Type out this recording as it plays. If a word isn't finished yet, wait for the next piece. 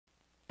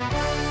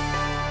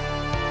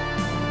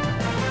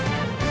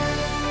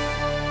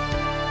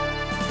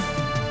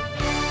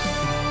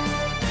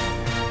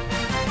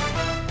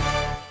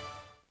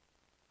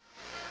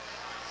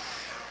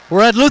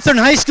We're at Lutheran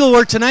High School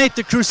where tonight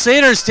the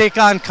Crusaders take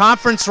on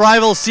conference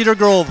rival Cedar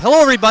Grove. Hello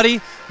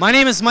everybody, my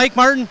name is Mike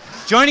Martin.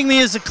 Joining me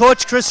is the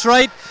coach Chris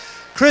Wright.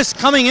 Chris,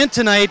 coming in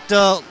tonight,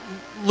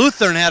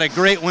 Lutheran had a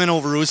great win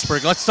over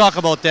Oostburg. Let's talk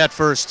about that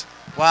first.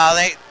 Well,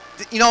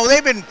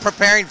 they've been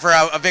preparing for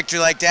a victory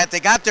like that. They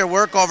got their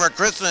work over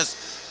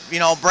Christmas,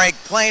 break,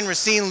 playing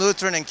Racine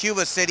Lutheran in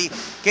Cuba City,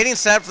 getting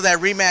set up for that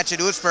rematch at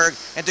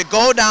Oostburg, and to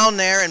go down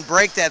there and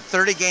break that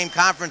 30-game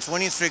conference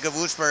winning streak of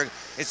Oostburg,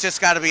 it's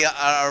just got to be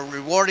a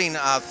rewarding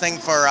thing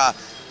for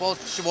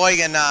both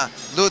Sheboygan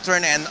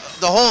Lutheran and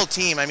the whole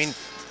team. I mean,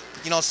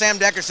 Sam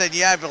Decker said,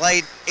 yeah, I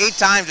played 8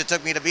 times it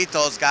took me to beat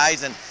those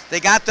guys, and they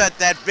got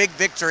that big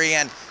victory,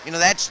 and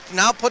that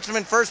now puts them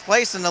in first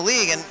place in the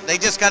league, and they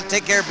just got to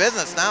take care of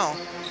business now.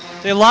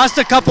 They lost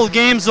a couple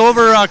games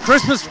over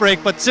Christmas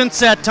break, but since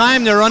that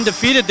time they're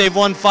undefeated. They've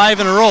won 5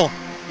 in a row.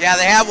 Yeah,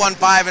 they have won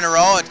 5 in a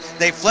row.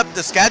 They flipped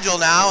the schedule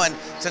now, and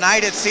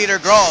tonight it's Cedar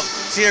Grove.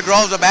 Cedar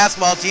Grove's a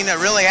basketball team that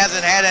really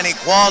hasn't had any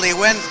quality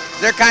wins.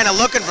 They're kind of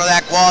looking for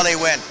that quality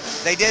win.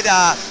 They did,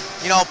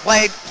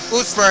 played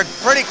Oostburg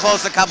pretty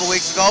close a couple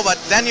weeks ago, but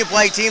then you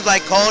play teams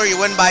like Kohler, you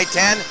win by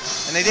 10,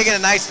 and they did get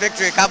a nice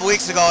victory a couple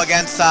weeks ago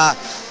against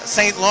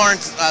St.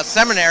 Lawrence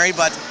Seminary,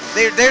 but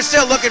they're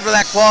still looking for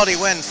that quality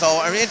win, so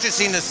it's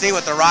interesting to see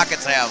what the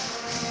Rockets have.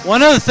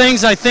 One of the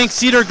things I think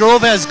Cedar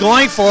Grove has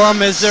going for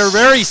them is they're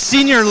very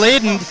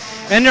senior-laden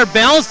and they're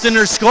balanced in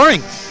their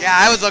scoring. Yeah,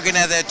 I was looking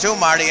at that too,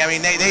 Marty. I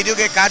mean, they do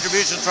get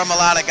contributions from a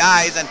lot of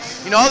guys, and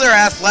they're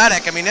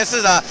athletic. I mean, this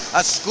is a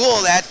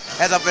school that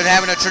has been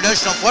having a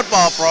traditional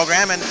football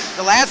program, and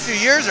the last few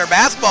years their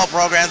basketball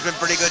program's been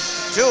pretty good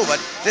too,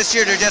 but this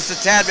year they're just a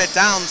tad bit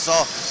down, so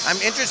I'm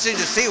interested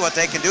to see what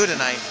they can do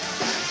tonight.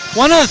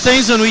 One of the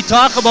things when we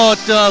talk about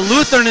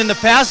Lutheran in the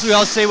past, we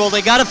all say, well,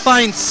 they got to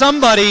find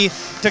somebody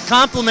to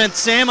complement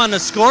Sam on the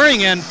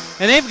scoring end,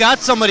 and they've got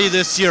somebody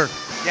this year.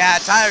 Yeah,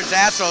 Tyler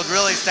Zastrow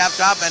really stepped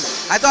up, and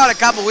I thought a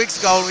couple weeks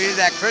ago when we did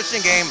that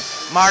Christian game,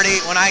 Marty,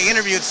 when I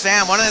interviewed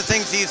Sam, one of the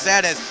things he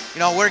said is,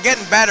 we're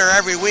getting better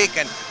every week,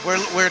 and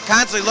we're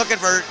constantly looking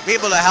for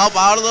people to help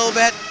out a little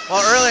bit.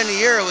 Well, earlier in the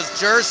year it was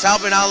Jers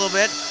helping out a little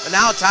bit, but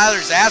now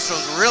Tyler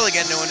Zastrow's really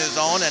getting into his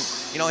own, and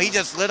he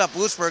just lit up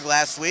Oostburg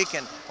last week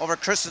and over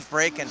Christmas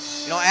break, and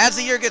as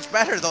the year gets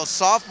better, those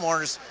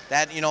sophomores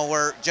that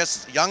were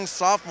just young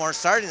sophomores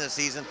starting the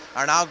season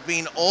are now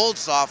being old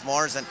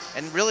sophomores,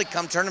 and really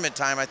come tournament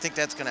time, I think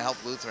that's going to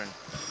help Lutheran.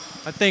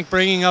 I think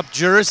bringing up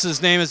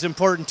Juris's name is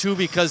important too,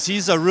 because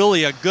he's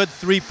really a good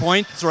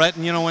three-point threat,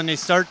 and when they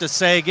start to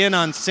sag in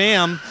on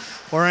Sam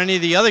or any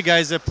of the other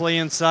guys that play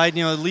inside,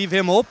 leave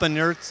him open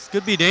there, it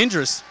could be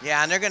dangerous.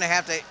 Yeah, and they're going to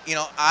have to,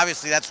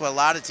 obviously that's what a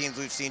lot of teams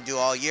we've seen do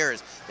all year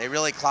is they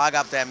really clog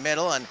up that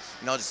middle, and,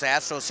 the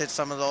Astros hit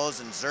some of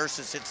those, and Zers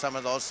has hit some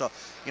of those, so,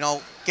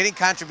 getting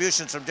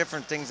contributions from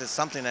different things is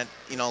something that,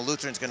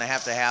 Lutheran's going to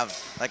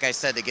have, like I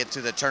said, to get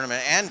to the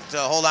tournament and to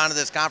hold on to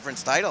this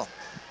conference title.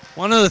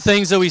 One of the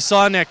things that we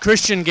saw in that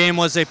Christian game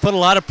was they put a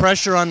lot of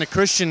pressure on the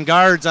Christian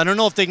guards. I don't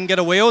know if they can get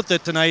away with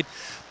it tonight,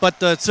 but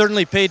it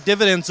certainly paid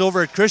dividends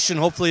over at Christian.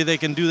 Hopefully they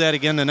can do that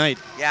again tonight.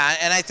 Yeah,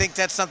 and I think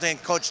that's something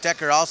Coach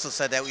Decker also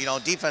said, that,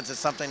 defense is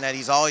something that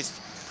he's always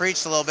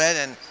preached a little bit,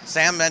 and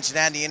Sam mentioned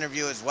that in the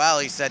interview as well.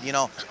 He said,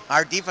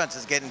 our defense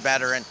is getting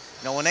better, and,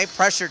 when they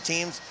pressure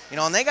teams,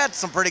 and they got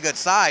some pretty good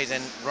size,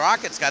 and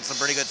Rockets got some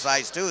pretty good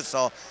size too,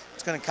 so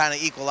it's going to kind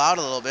of equal out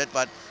a little bit,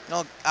 but,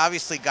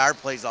 obviously guard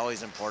play is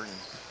always important.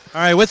 All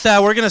right, with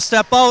that, we're going to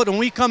step out. When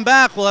we come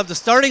back, we'll have the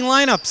starting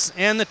lineups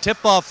and the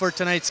tip-off for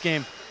tonight's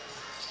game.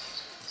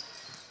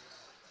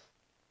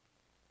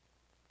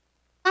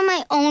 I have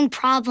my own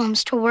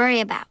problems to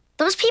worry about.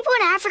 Those people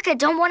in Africa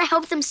don't want to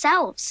help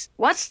themselves.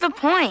 What's the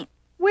point?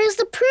 Where's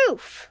the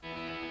proof?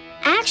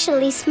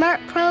 Actually, smart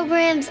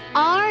programs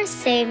are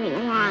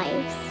saving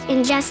lives.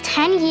 In just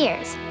 10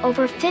 years,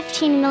 over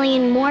 15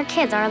 million more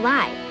kids are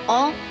alive.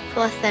 All for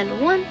less than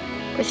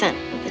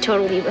 1% of the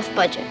total U.S.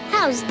 budget.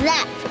 How's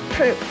that for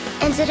proof?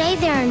 And today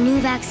there are new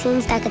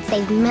vaccines that could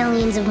save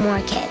millions of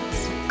more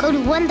kids. Go to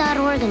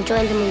one.org and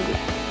join the movement.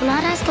 We're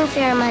not asking for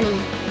your money.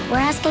 We're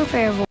asking for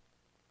your voice.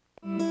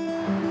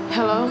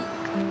 Hello?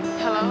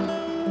 Hello?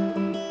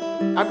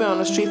 I've been on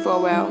the street for a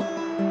while.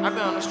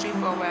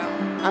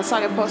 I saw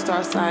your poster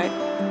outside.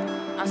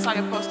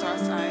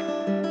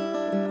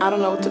 I don't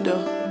know what to do.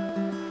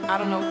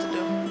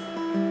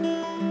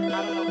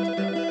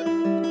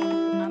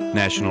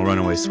 National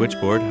Runaway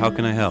Switchboard, how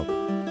can I help?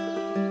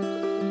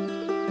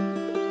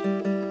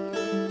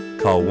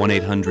 Call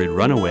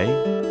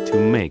 1-800-RUNAWAY to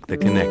make the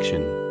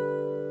connection.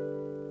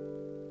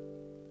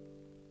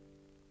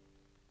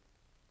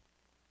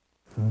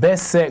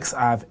 Best sex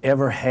I've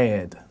ever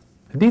had.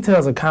 The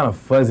details are kind of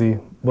fuzzy,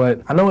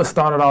 but I know it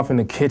started off in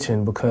the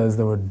kitchen because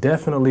there were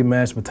definitely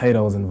mashed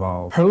potatoes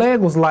involved. Her leg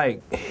was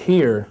like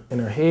here, and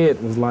her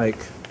head was like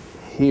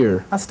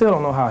here. I still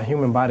don't know how a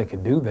human body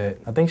could do that.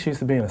 I think she used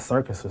to be in a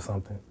circus or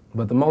something.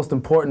 But the most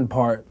important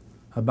part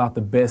about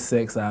the best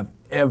sex I've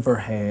ever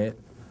had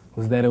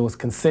was that it was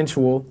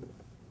consensual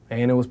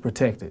and it was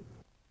protected.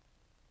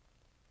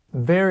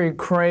 Very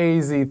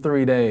crazy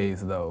 3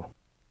 days, though.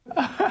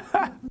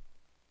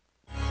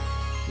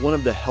 One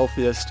of the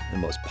healthiest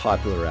and most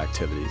popular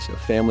activities a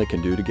family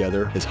can do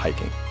together is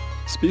hiking.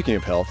 Speaking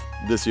of health,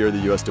 this year the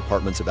U.S.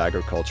 Departments of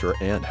Agriculture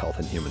and Health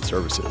and Human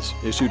Services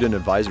issued an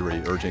advisory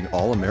urging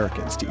all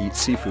Americans to eat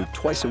seafood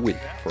twice a week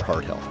for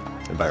heart health.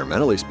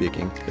 Environmentally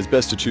speaking, it's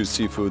best to choose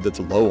seafood that's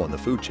low on the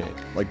food chain,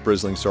 like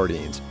bristling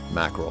sardines,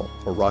 mackerel,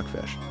 or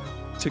rockfish.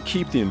 To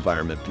keep the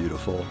environment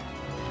beautiful,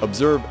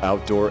 observe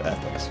outdoor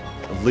ethics,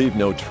 leave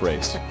no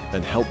trace,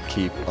 and help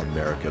keep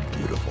America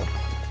beautiful.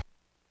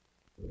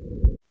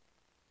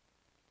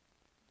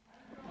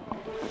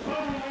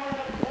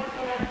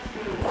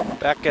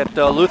 Back at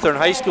Lutheran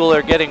High School,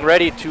 they're getting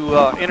ready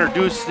to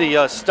introduce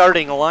the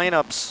starting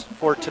lineups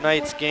for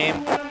tonight's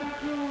game.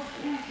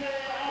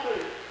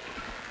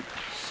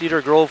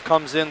 Cedar Grove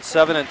comes in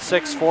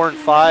 7-6,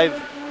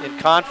 4-5 in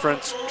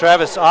conference.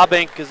 Travis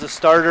Aubank is the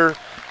starter.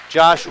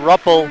 Josh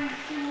Ruppel,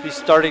 he's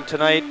starting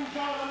tonight.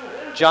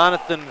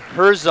 Jonathan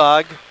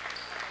Herzog.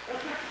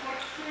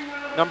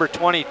 Number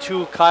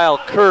 22, Kyle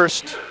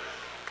Kirst.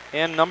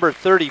 And number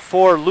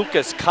 34,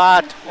 Lucas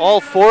Kott. All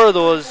four of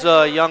those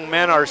young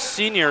men are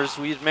seniors.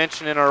 We had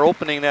mentioned in our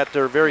opening that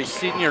they're a very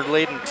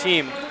senior-laden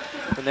team,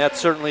 and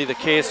that's certainly the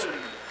case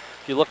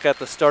if you look at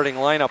the starting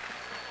lineup.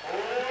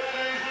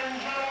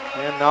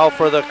 And now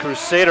for the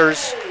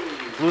Crusaders,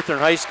 Lutheran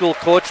High School,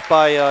 coached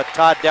by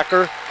Todd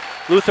Decker.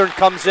 Lutheran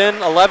comes in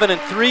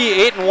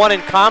 11-3, 8-1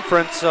 in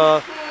conference,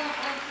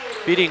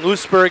 beating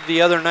Lewisburg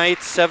the other night,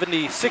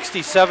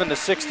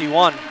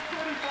 67-61.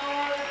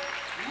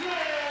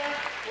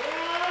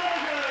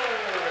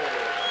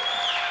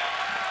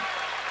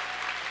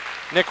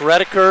 Nick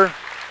Redeker,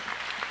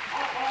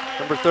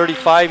 number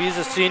 35, he's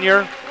a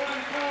senior.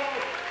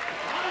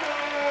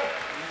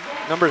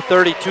 Number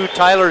 32,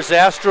 Tyler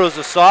Zastro is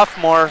a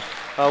sophomore.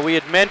 We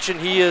had mentioned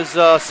he is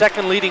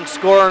second leading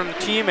scorer on the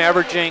team,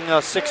 averaging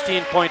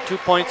 16.2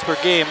 points per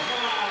game.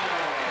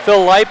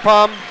 Phil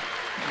Lipom,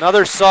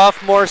 another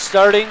sophomore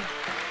starting.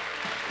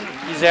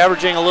 He's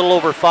averaging a little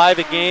over 5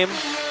 a game.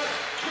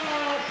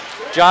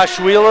 Josh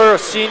Wheeler, a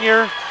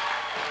senior.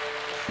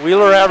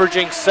 Wheeler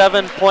averaging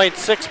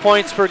 7.6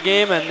 points per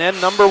game, and then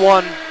number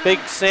 1, big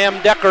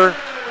Sam Decker.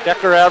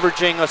 Decker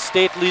averaging a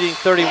state-leading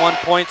 31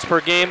 points per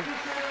game.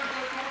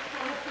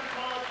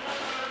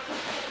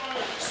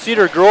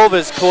 Cedar Grove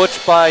is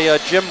coached by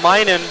Jim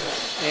Minen,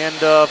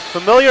 and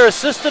familiar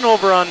assistant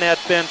over on that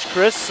bench,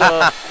 Chris,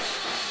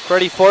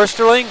 Freddie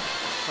Forsterling.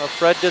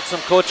 Fred did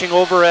some coaching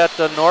over at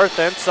North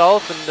and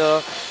South, and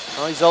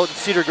now he's out in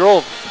Cedar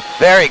Grove.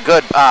 Very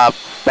good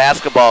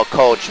basketball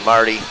coach,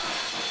 Marty.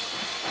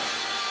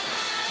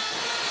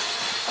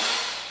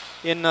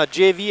 In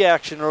JV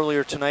action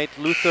earlier tonight,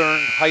 Lutheran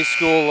High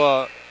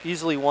School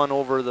easily won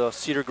over the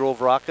Cedar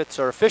Grove Rockets.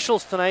 Our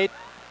officials tonight,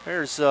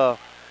 there's Todd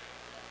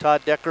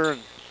Decker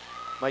and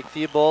Mike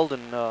Theobald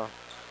and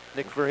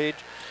Nick Verhage.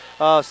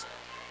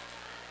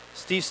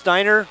 Steve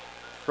Steiner,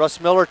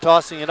 Russ Miller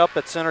tossing it up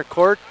at center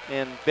court,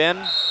 and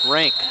Ben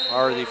Rank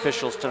are the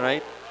officials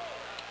tonight.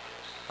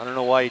 I don't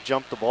know why he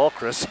jumped the ball,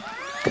 Chris.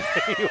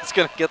 He was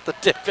going to get the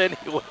tip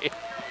anyway.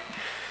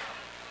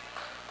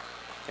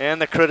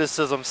 And the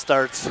criticism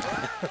starts.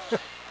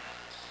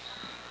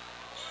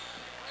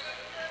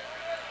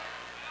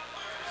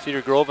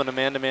 Cedar Grove in a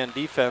man-to-man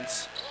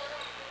defense.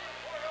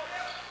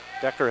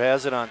 Decker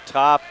has it on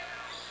top.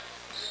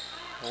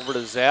 Over to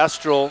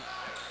Zastro.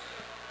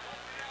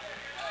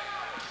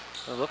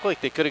 It looked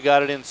like they could have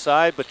got it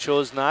inside, but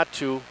chose not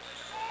to.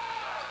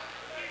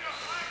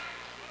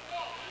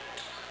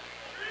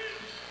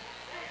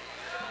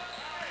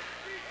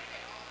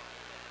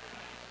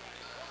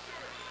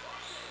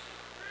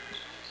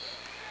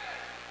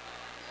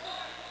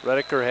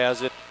 Redeker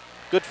has it.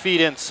 Good feed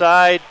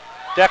inside.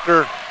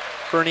 Decker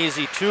for an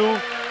easy 2.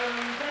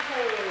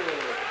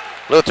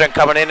 Lutheran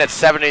coming in at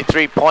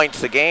 73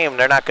 points a game.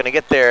 They're not going to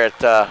get there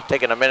at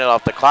taking a minute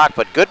off the clock,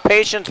 but good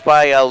patience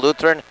by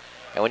Lutheran.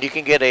 And when you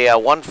can get a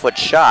 1-foot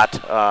shot,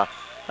 I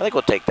think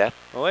we'll take that.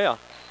 Oh, yeah.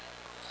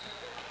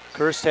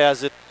 Kirst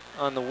has it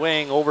on the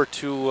wing over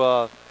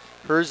to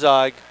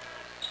Herzog.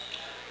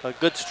 A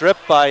good strip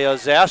by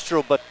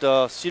Zastro,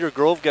 but Cedar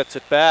Grove gets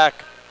it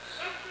back.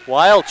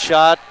 Wild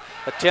shot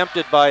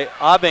attempted by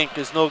Aubank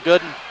is no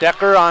good.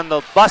 Decker on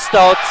the bust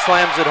out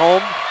slams it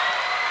home.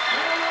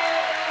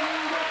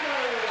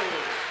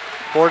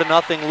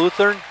 4-0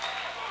 Lutheran.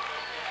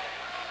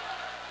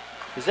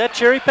 Is that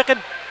cherry picking?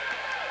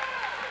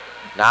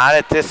 Not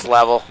at this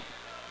level.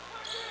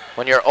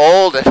 When you're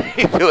old and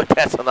you do it,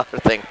 that's another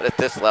thing. But at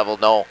this level,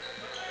 no.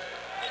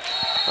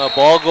 The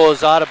ball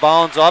goes out of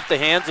bounds off the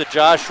hands of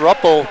Josh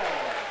Ruppel.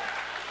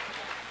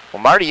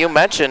 Well, Marty, you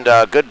mentioned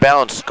good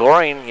balanced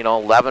scoring. You know,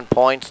 11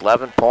 points,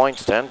 10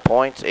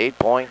 points, 8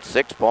 points,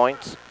 6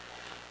 points.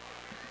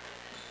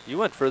 You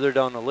went further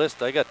down the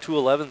list. I got 2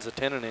 11s, a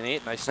 10, and an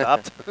 8, and I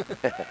stopped.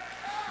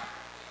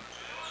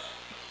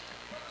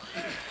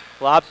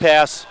 Lob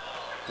pass,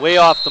 way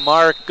off the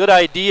mark. Good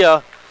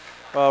idea.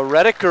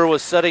 Redeker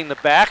was setting the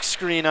back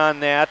screen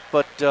on that,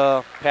 but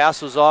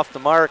pass was off the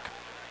mark.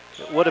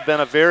 It would have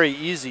been a very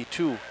easy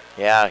 2.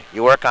 Yeah,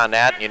 you work on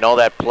that, and you know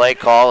that play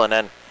call, and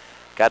then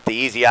got the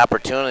easy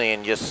opportunity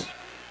and just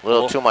A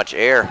little too much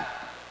air.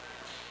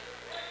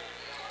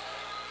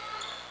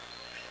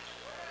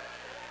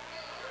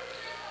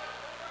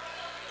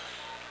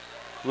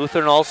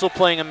 Lutheran also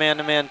playing a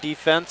man-to-man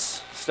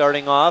defense,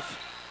 starting off.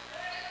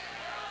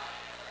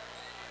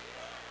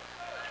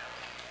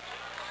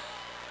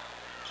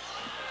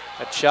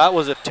 That shot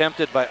was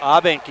attempted by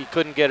Abank. He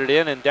couldn't get it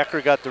in, and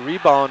Decker got the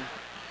rebound.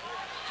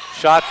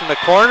 Shot from the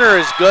corner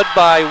is good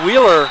by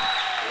Wheeler.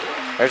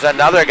 There's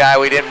another guy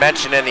we didn't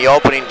mention in the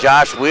opening,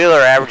 Josh Wheeler,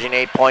 averaging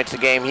 8 points a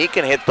game. He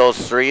can hit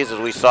those threes as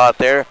we saw it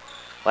there.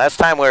 Last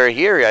time we were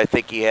here, I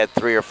think he had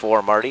 3 or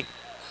 4, Marty.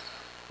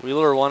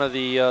 Wheeler, one of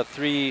the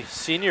 3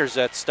 seniors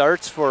that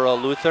starts for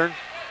Lutheran.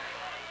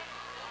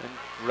 And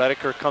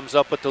Redeker comes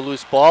up with the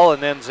loose ball,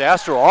 and then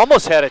Zastro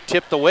almost had it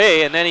tipped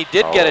away, and then he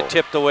did get it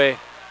tipped away.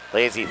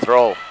 Lazy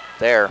throw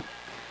there.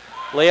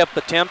 Layup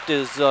attempt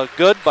is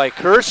good by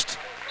Kirst.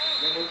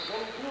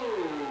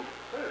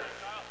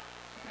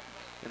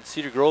 And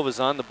Cedar Grove is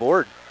on the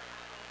board.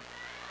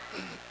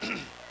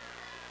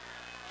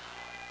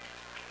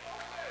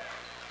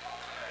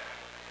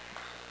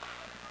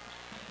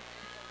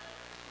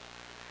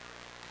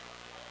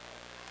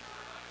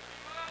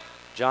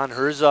 John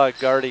Herzog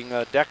guarding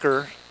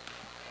Decker.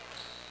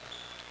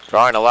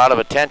 Drawing a lot of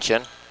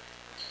attention.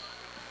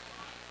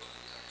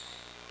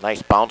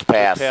 Nice bounce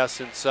pass. Good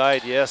pass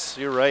inside, yes,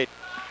 you're right.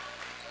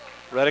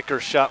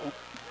 Redeker's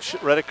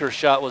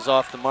shot was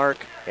off the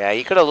mark. Yeah,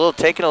 he could have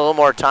taken a little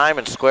more time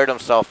and squared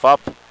himself up.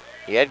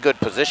 He had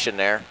good position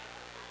there.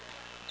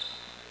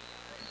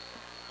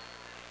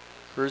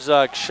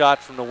 Herzog's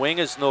shot from the wing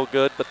is no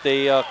good, but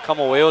they come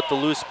away with the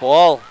loose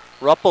ball.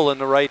 Ruppel in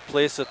the right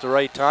place at the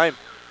right time.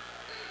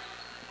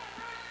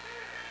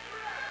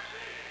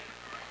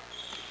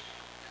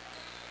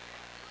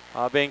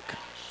 Abank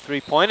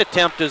three-point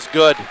attempt is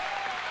good.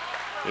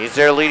 He's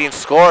their leading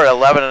scorer at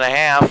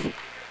 11.5.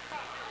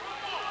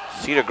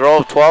 Cedar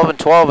Grove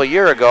 12-12 a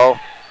year ago,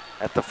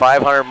 at the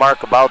 500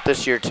 mark about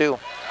this year too.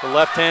 The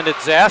left-handed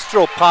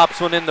Zastro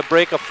pops one in to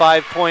break a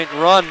 5-point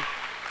run.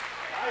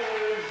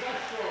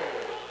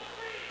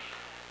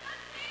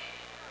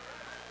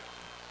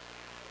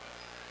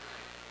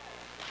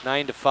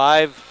 Nine to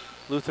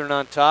 5, Lutheran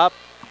on top.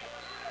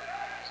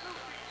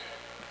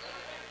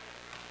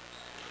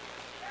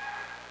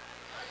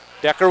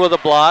 Decker with a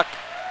block.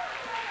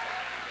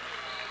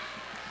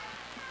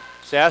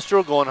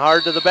 Zastro going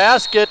hard to the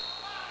basket.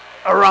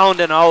 Around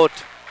and out.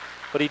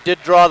 But he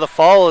did draw the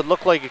foul. It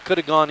looked like it could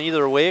have gone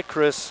either way,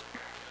 Chris.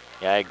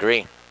 Yeah, I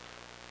agree.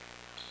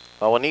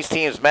 Well, when these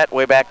teams met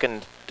way back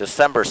in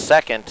December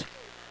 2nd,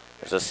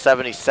 it was a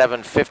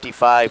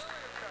 77-55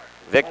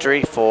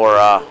 victory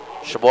for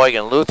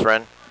Sheboygan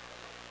Lutheran.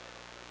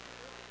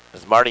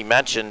 As Marty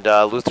mentioned,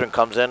 Lutheran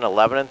comes in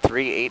 11-3,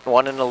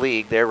 8-1 in the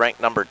league. They're ranked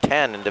number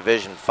 10 in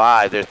Division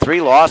 5. Their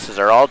 3 losses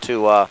are all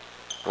to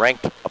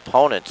ranked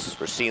opponents.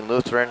 We're seeing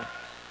Lutheran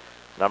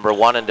number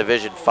 1 in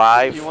Division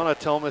 5. You want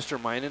to tell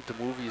Mr. Minot to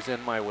move? He's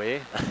in my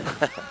way.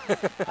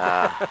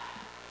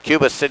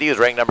 Cuba City is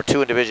ranked number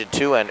 2 in Division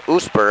 2, and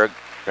Oostburg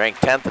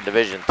ranked 10th in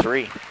Division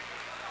 3.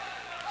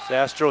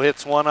 Zastro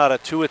hits 1 out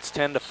of 2. It's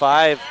 10 to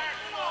 5.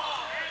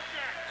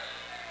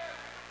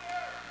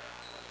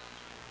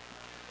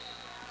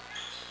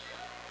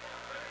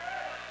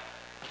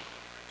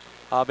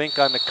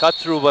 Abink on the cut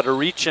through, but a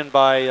reach in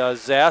by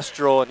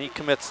Zastro, and he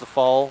commits the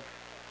foul.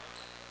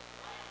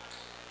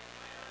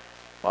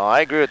 Well,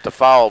 I agree with the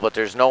foul, but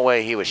there's no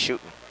way he was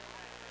shooting.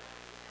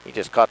 He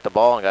just caught the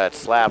ball and got it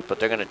slapped, but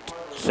they're going to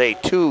say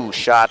 2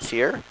 shots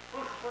here.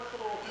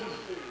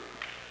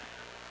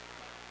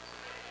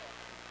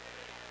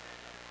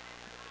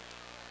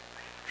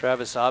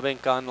 Travis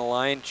Abink on the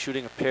line,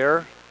 shooting a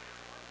pair.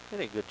 Hit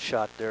a good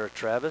shot there,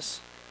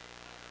 Travis.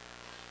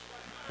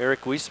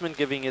 Eric Weisman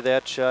giving you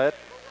that shot.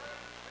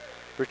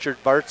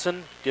 Richard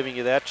Bartson giving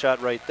you that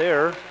shot right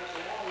there.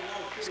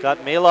 Scott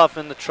Maloff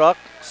in the truck,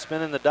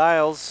 spinning the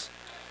dials.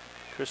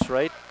 Chris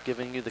Wright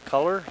giving you the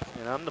color,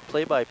 and I'm the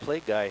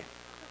play-by-play guy.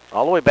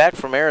 All the way back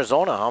from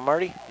Arizona, huh,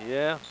 Marty?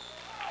 Yeah.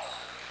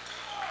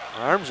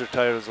 My arms are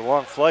tired. It was a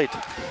long flight.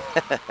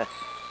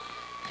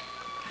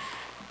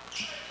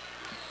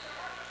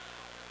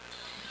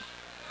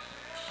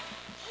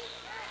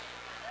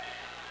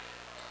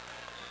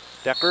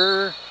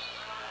 Decker.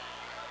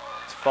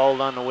 It's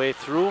fouled on the way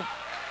through.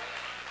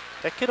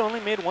 That kid only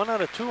made 1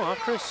 out of 2, huh,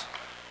 Chris?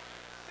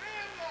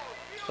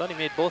 Thought he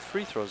made both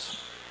free throws.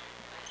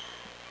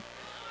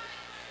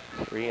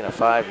 3 and a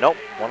 5. Nope,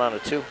 1 out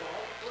of 2.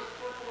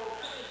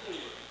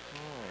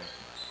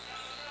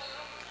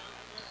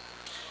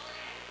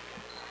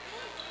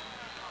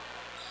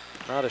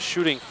 Not a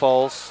shooting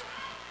fouls.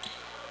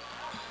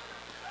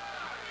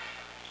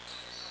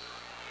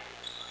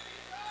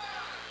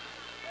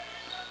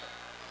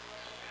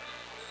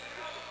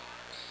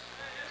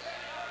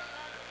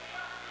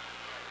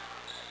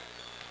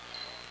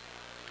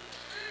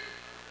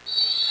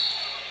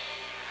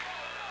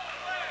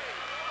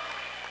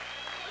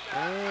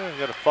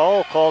 Got a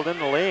foul called in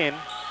the lane.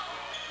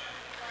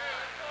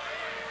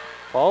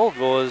 Foul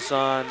goes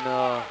on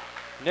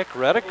Nick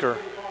Redeker.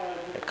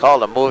 They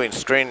called a moving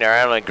screen there.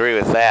 I don't agree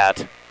with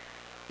that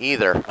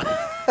either.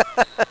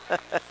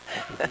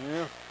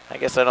 Yeah. I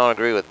guess I don't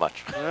agree with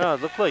much. Yeah,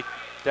 it looked like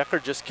Decker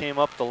just came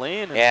up the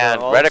lane.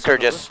 And Redeker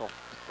just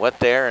went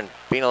there and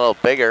being a little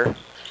bigger,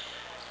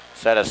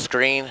 set a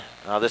screen.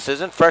 Now this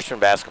isn't freshman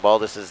basketball,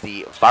 this is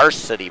the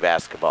varsity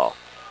basketball.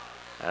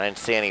 I didn't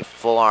see any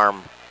full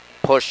arm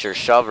push or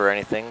shove or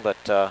anything,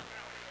 but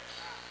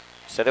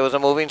said it was a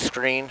moving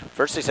screen.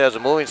 First they said it was a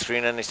moving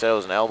screen, and they said it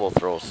was an elbow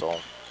throw, so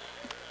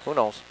who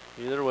knows?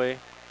 Either way.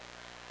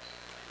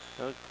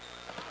 A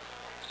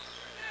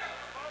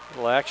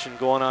little action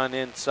going on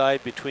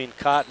inside between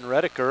Cott and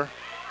Redeker.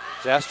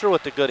 Zastrow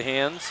with the good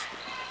hands.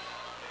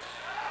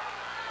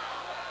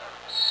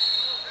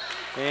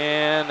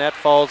 And that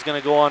foul is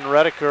going to go on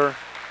Redeker.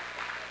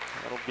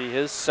 That'll be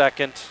his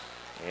second.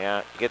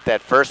 Yeah, get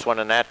that first one,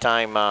 and that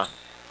time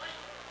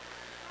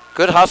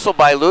good hustle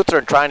by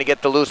Lutheran trying to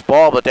get the loose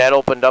ball, but that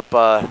opened up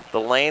the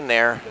lane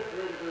there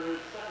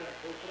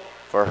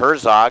for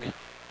Herzog,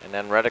 and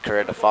then Redeker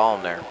had to foul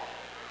him there.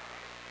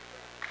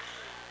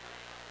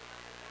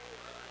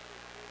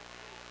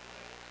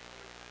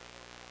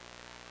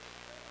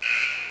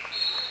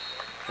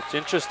 It's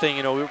interesting,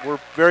 you know, we're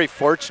very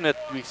fortunate.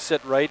 We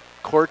sit right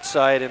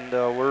courtside, and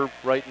we're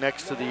right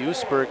next to the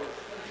Oostburg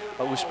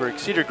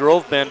Cedar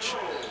Grove bench.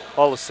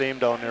 All the same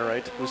down there,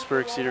 right?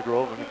 Oostburg, Cedar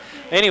Grove. I mean,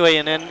 anyway,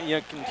 and then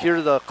you can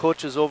hear the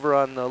coaches over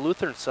on the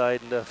Lutheran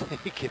side, and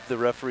they give the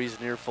referees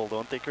an earful,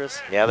 don't they, Chris?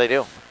 Yeah, they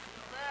do.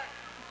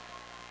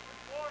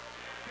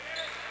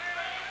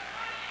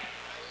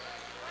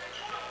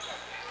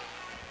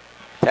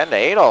 Ten to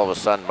 8 all of a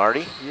sudden,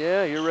 Marty.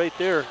 Yeah, you're right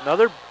there.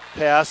 Another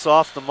pass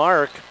off the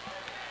mark.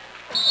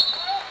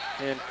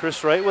 And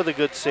Chris Wright with a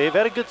good save.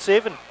 Had a good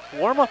save in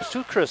warm-ups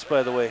too, Chris,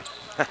 by the way.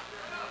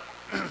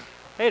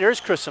 Hey, there's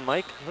Chris and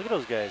Mike. Look at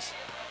those guys.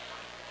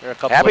 They're a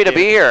couple Happy to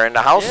be here, and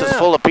the house is Yeah.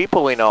 full of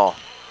people we know.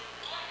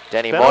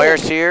 Denny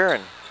Moyer's here,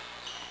 and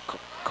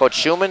Coach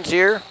Schumann's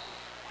here.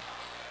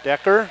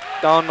 Decker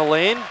down the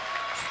lane.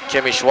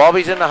 Jimmy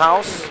Schwalbe's in the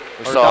house.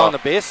 Or down the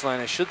baseline,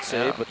 I should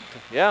say. Yeah. But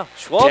yeah,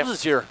 Schwalb's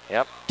is here.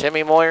 Yep,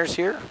 Timmy Moyer's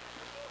here.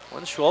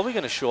 When's Schwalbe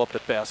going to show up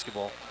at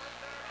basketball?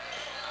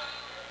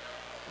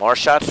 More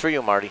shots for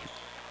you, Marty.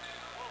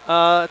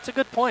 It's a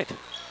good point.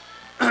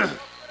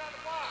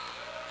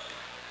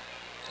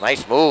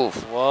 Nice move.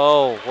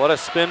 Whoa, what a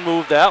spin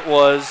move that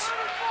was.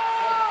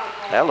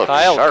 That looked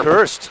Kyle sharp.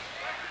 Kirst.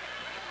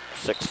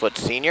 6-foot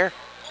senior.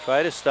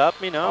 Try to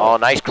stop me now. Oh,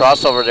 nice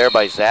crossover there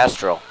by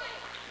Zastrow.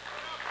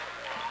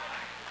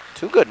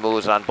 Two good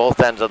moves on both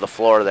ends of the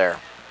floor there.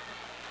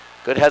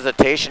 Good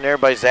hesitation there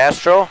by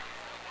Zastrow.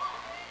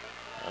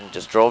 And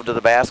just drove to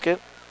the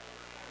basket.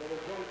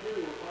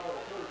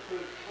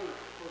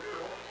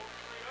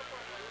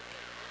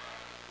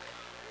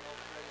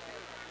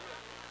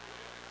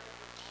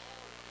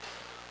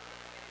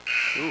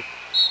 Ooh.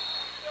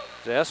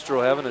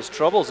 Zastrow having his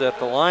troubles at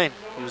the line.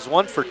 He was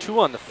 1 for 2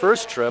 on the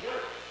first trip.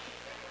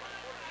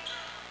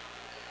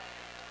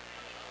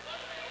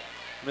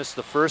 Missed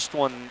the first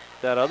one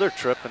that other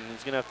trip, and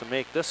he's going to have to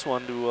make this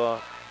one to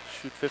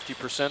shoot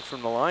 50%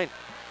 from the line.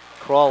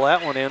 Crawl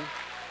that one in.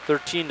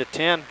 13 to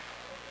 10.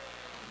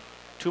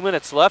 2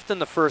 minutes left in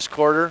the first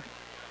quarter.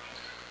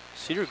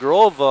 Cedar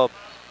Grove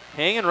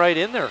hanging right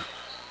in there.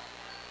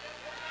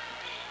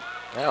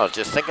 Yeah, I was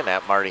just thinking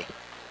that, Marty.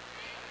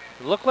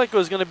 It looked like it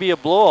was going to be a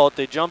blowout.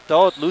 They jumped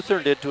out.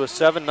 Lutheran did to a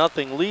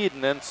 7-0 lead,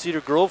 and then Cedar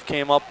Grove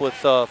came up with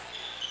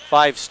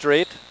 5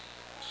 straight.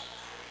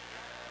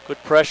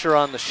 Good pressure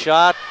on the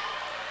shot.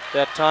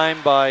 That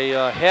time by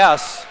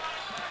Hess.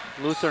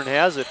 Lutheran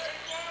has it.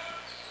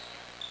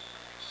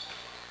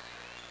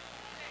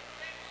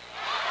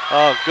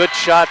 Oh, good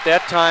shot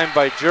that time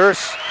by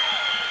Jers.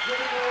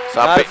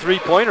 Not a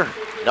three-pointer.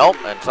 Nope,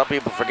 and some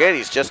people forget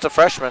he's just a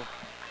freshman.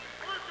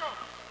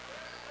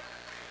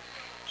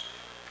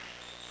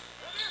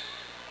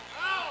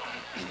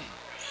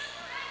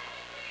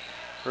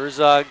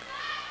 Herzog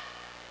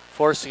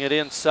forcing it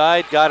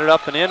inside, got it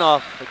up and in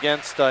off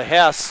against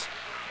Hess.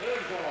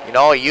 You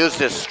know, he used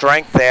his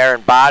strength there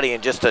and body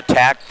and just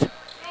attacked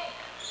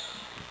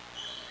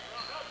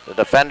the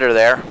defender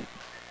there.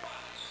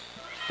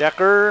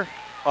 Decker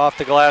off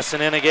the glass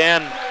and in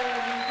again.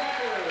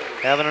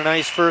 Having a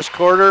nice first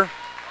quarter.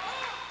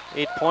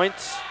 8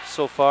 points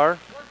so far.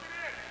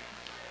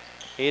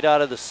 8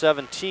 out of the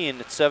 17.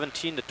 It's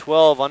 17 to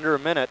 12, under a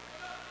minute.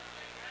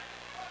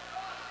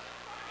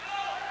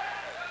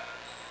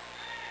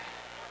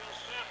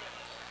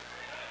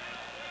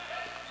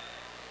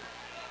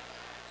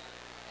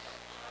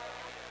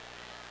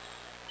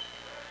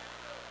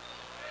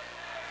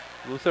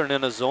 Lutheran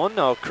in a zone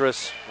now,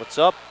 Chris. What's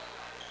up?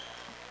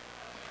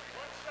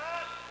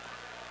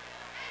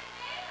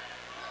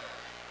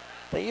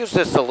 They used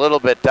this a little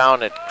bit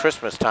down at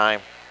Christmas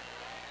time.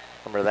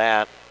 Remember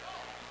that.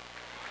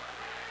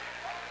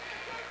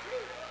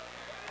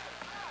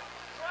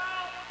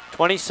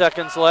 .20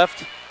 seconds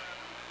left.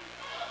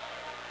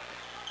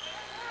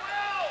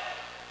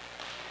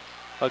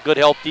 A good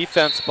help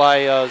defense by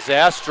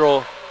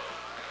Zastrow.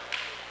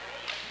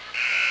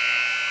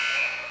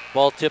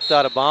 Ball tipped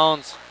out of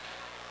bounds.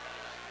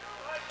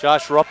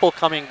 Josh Ruppel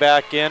coming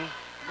back in.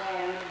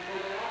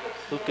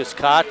 Lucas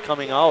Cott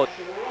coming out.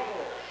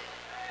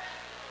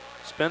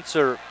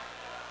 Spencer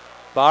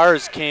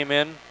Bars came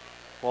in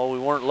while we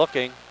weren't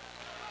looking.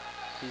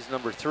 He's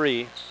number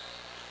 3.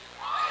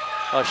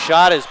 A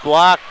shot is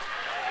blocked.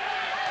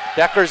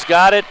 Decker's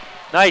got it.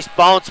 Nice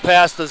bounce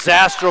pass to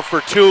Zastro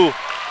for 2.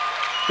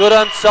 Good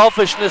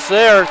unselfishness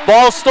there.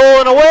 Ball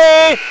stolen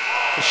away.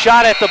 The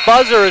shot at the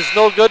buzzer is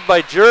no good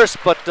by Jers,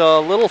 but a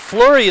little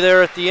flurry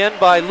there at the end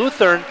by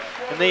Lutheran,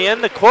 and they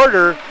end the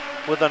quarter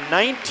with a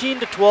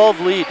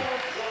 19-12 lead.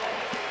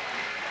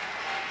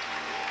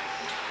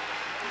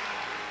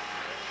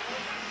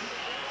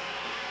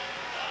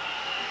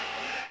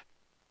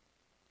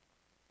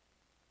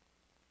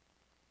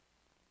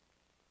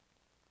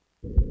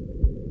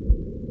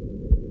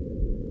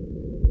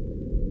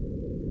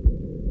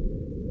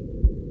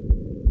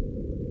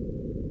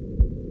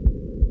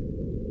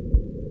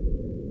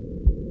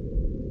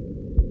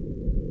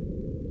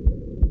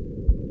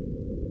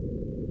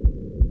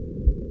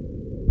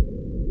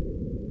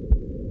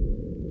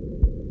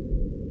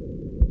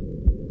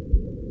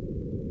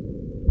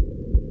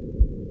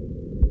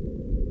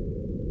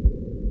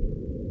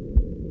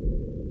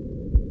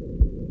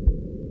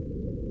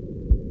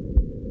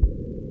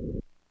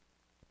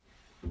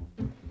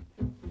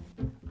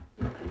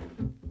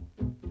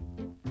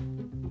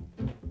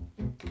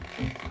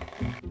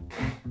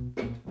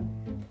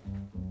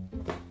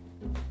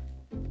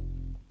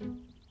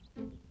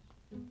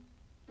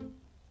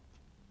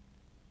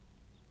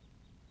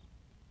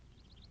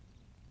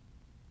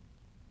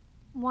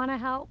 Want to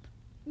help?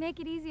 Make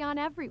it easy on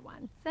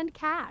everyone. Send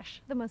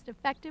cash, the most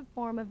effective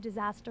form of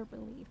disaster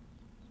relief.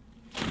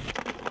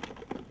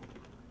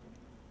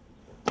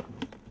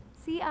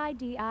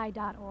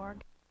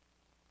 CIDI.org.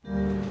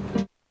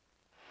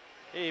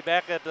 Hey,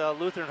 back at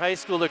Lutheran High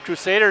School, the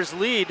Crusaders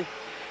lead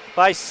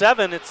by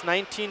 7. It's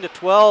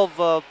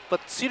 19-12,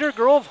 but Cedar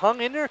Grove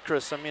hung in there,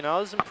 Chris. I mean, I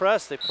was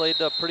impressed. They played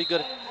pretty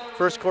good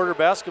first quarter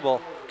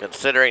basketball.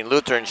 Considering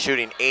Lutheran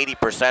shooting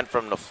 80%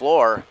 from the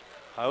floor,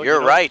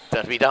 you're right,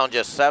 to be down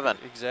just 7.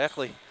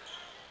 Exactly.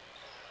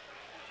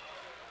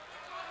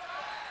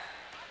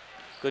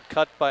 Good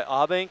cut by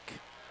Aubank.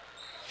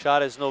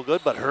 Shot is no good,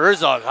 but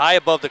Herzog high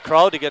above the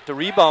crowd to get the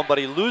rebound, but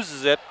he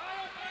loses it.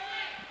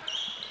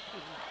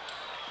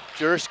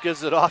 Jers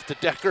gives it off to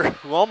Decker,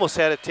 who almost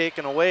had it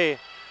taken away.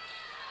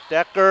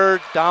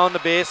 Decker down the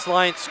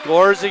baseline,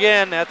 scores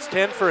again. That's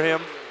 10 for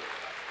him.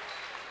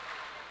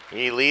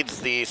 He leads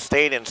the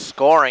state in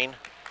scoring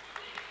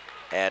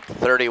at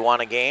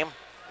 31 a game.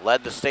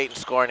 Led the state in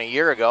scoring a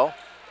year ago.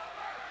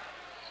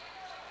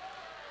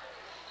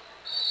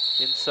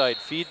 Inside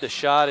feed, the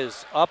shot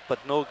is up, but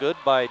no good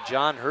by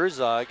John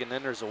Herzog, and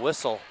then there's a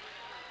whistle.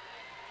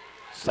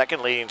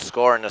 Second leading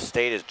scorer in the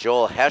state is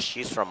Joel Hesch.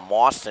 He's from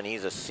Mauston.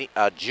 He's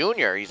a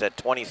junior. He's at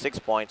 26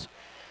 points.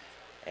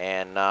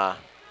 And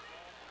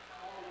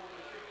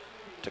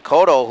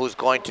Dakota, who's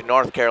going to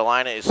North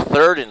Carolina, is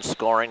third in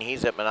scoring.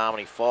 He's at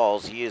Menominee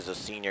Falls. He is a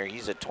senior.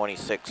 He's at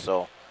 26.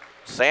 So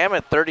Sam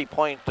at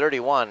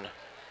 30.31.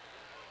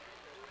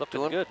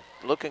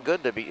 Looking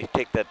good to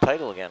take that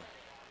title again.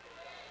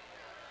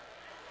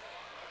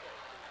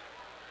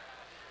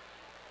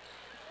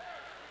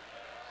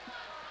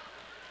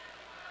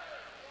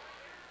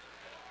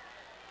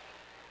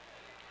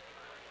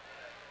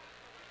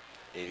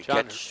 Did you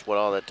catch what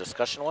all that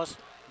discussion was?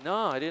 No,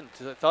 I didn't.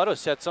 I thought it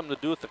had something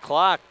to do with the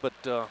clock, but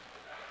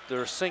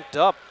they're synced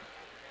up.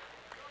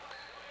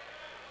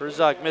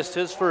 Herzog missed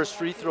his first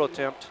free throw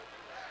attempt.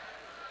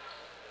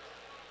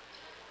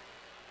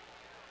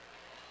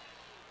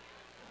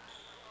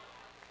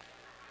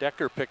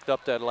 Decker picked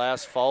up that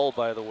last foul,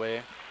 by the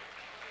way.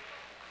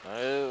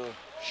 Oh,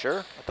 sure?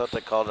 I thought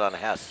they called it on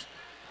Hess.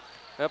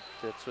 Yep,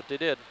 that's what they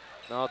did.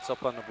 Now it's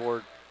up on the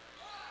board.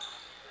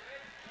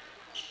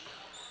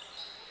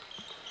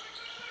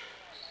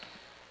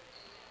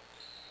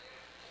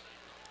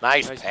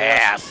 Nice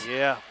pass.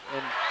 Yeah,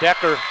 and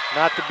Decker,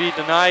 not to be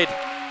denied,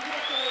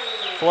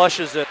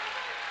 flushes it.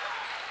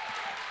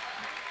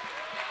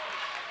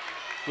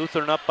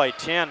 Lutheran up by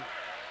 10.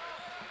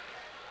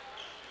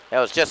 That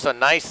was just a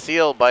nice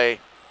seal by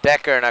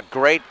Decker and a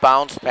great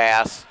bounce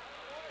pass.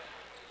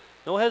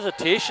 No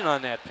hesitation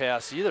on that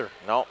pass either.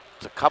 No,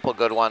 it's a couple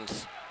good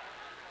ones.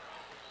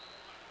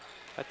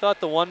 I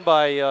thought the one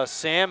by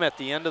Sam at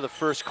the end of the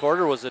first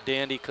quarter was a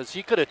dandy because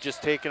he could have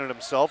just taken it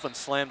himself and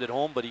slammed it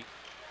home, but he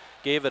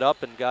gave it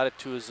up and got it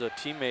to his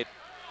teammate.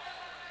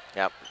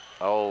 Yep.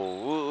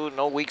 Oh,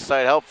 no weak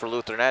side help for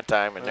Lutheran that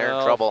time, and they're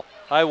in trouble.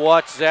 I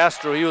watched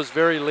Zastro. He was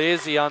very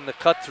lazy on the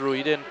cut through.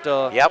 He didn't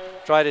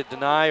try to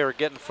deny or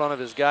get in front of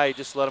his guy. He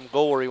just let him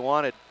go where he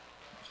wanted.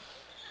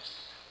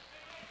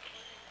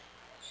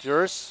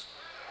 Jers,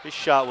 his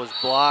shot was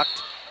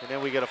blocked, and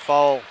then we get a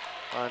foul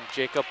on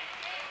Jacob.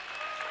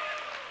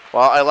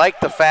 Well, I like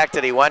the fact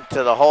that he went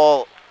to the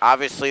hole.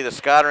 Obviously, the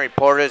scouting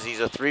report is he's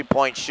a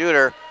three-point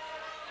shooter.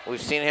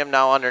 We've seen him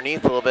now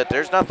underneath a little bit.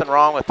 There's nothing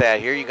wrong with that.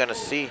 Here you're going to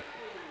see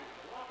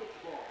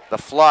the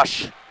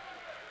flush.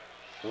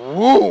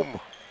 Boom!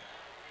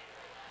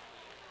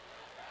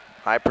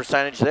 High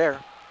percentage there.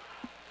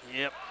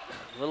 Yep,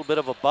 a little bit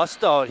of a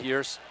bust out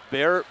here.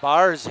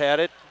 Bars had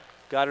it,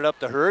 got it up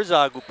to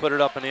Herzog, who put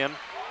it up and in.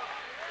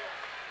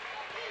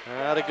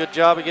 Had a good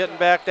job of getting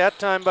back that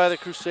time by the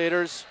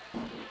Crusaders.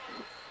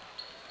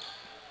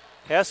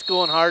 Hess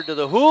going hard to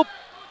the hoop.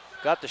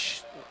 Got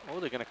the,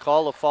 they're going to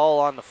call the foul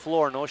on the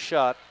floor, no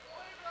shot.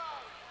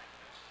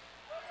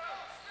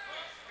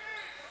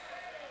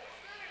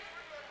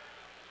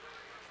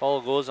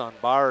 Foul goes on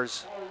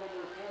Bars.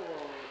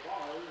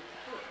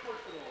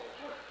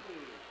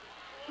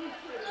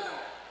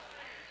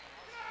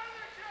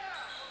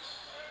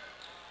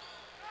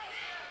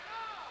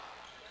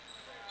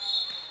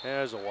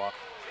 There's a walk.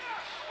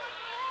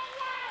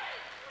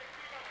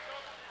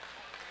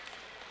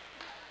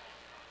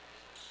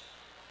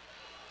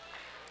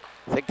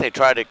 I think they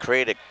tried to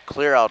create a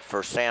clear out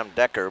for Sam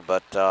Decker,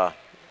 but I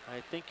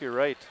think you're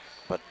right.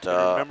 But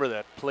I remember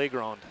that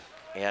playground.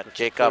 Yeah,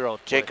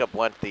 Jacob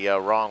went the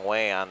wrong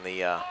way on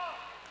the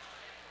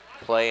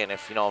play, and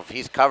if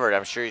he's covered,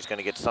 I'm sure he's going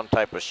to get some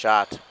type of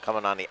shot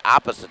coming on the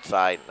opposite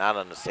side, not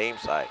on the same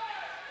side.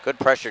 Good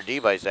pressure D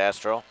by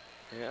Zastro.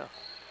 Yeah.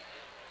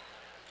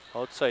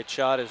 Outside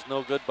shot is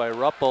no good by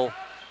Ruppel.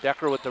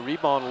 Decker with the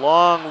rebound.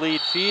 Long lead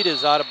feed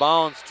is out of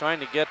bounds, trying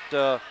to get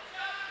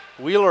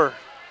Wheeler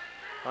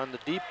on the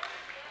deep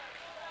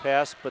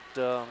pass, but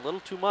a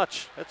little too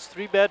much. That's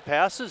 3 bad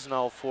passes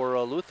now for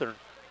Lutheran.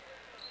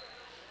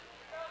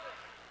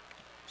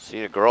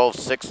 Cedar Grove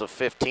 6 of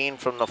 15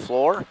 from the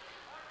floor.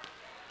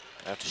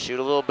 Have to shoot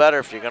a little better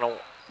if you're going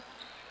to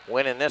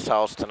win in this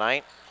house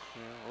tonight.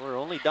 Yeah, we're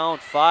only down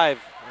 5.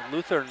 And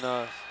Lutheran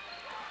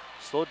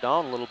slowed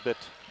down a little bit.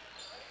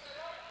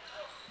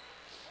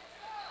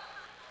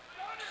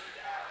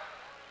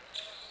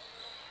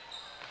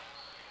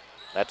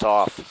 That's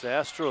off.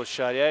 Zastro's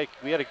shot. Yeah,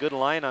 we had a good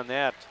line on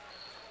that.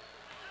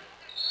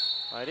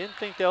 I didn't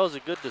think that was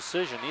a good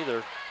decision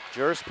either.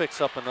 Juris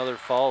picks up another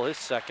foul, his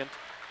second.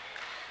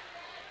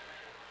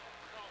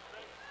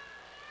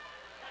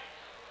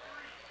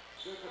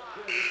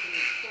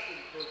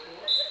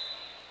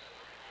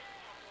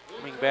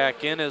 Coming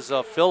back in is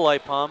Phil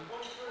Leipom.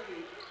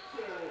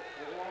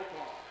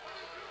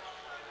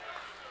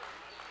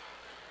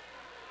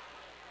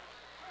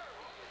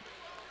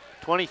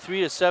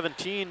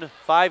 (23-17),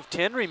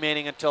 5:10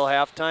 remaining until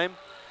halftime.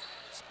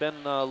 It's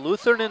been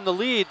Lutheran in the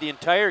lead the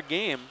entire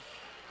game.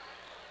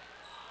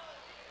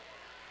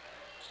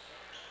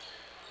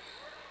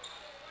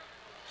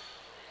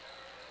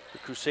 The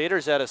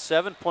Crusaders had a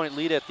 7-point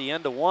lead at the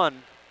end of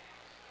one.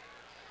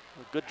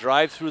 A good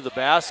drive through the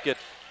basket.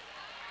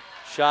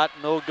 Shot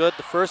no good.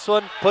 The first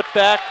one, put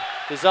back,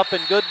 is up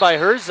and good by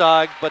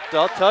Herzog, but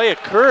I'll tell you,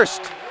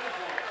 Kirst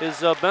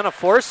has been a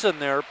force in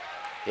there.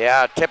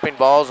 Yeah, tipping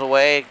balls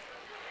away,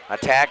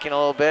 attacking a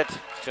little bit.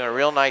 He's doing a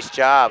real nice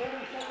job.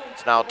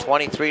 It's now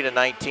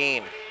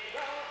 23-19.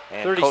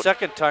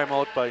 30-second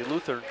timeout by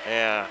Lutheran.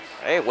 Yeah.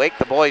 Hey, wake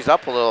the boys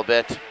up a little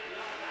bit.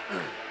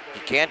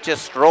 You can't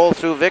just stroll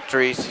through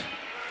victories.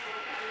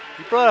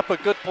 You brought up a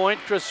good point,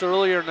 Chris,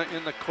 earlier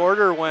in the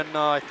quarter when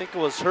I think it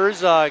was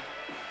Herzog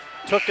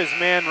took his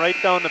man right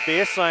down the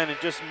baseline and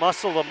just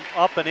muscled him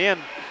up and in.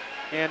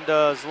 And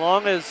as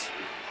long as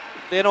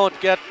they don't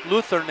get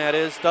Lutheran, that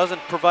is,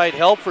 doesn't provide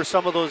help for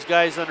some of those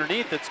guys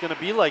underneath, it's going to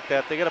be like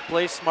that. They got to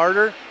play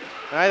smarter.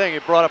 And I think he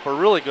brought up a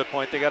really good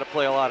point. They got to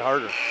play a lot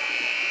harder.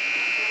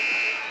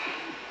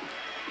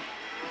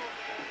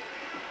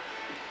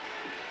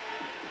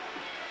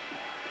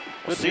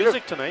 Good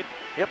music tonight.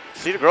 Yep,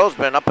 Cedar Grove's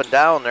been up and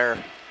down there.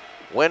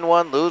 Win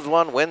 1, lose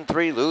 1, win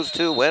 3, lose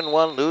 2, win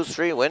 1, lose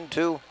 3, win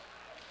 2.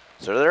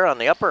 So they're on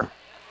the upper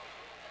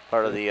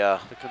part of the...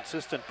 The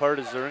consistent part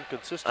is they're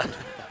inconsistent.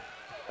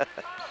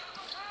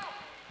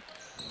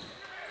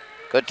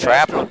 Good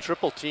trap. Castro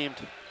triple teamed.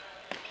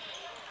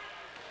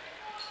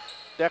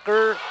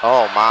 Decker.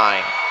 Oh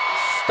my.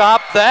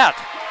 Stop that.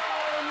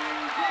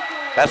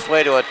 Best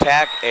way to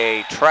attack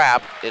a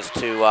trap is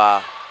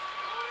to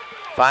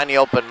find the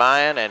open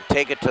man and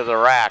take it to the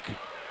rack.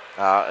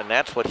 And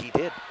that's what he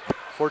did.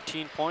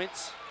 14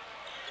 points.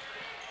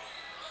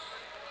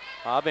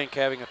 Abink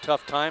having a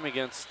tough time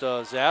against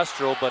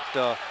Zastro,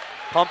 but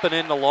pumping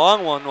in the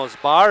long one was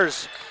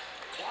Bars.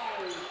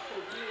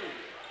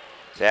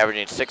 He's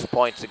averaging 6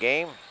 points a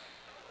game.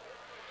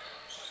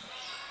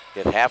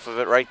 Get half of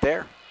it right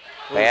there.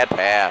 Bad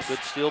pass. Good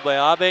steal by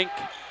Abink.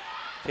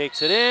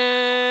 Takes it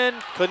in.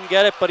 Couldn't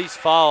get it, but he's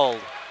fouled.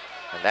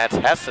 And that's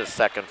Hess's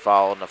second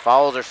foul. And the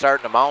fouls are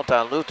starting to mount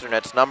on Lutheran.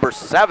 That's number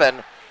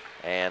 7.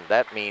 And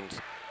that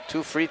means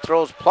 2 free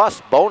throws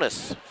plus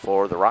bonus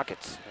for the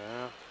Rockets.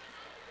 Yeah.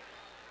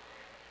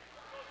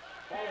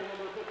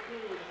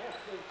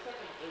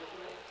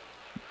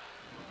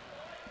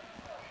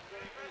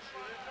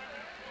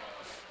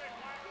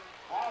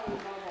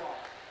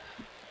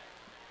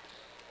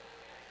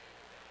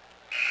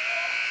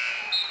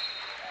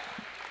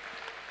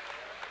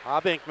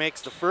 Abink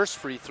makes the first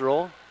free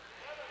throw.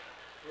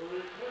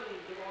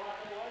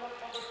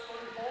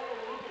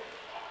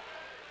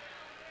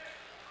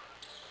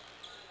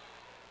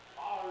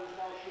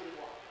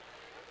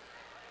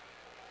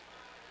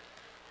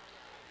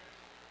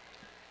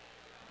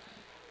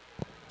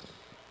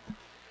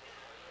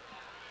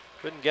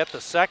 Couldn't get the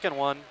second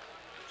one.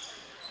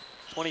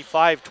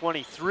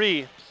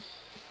 25-23.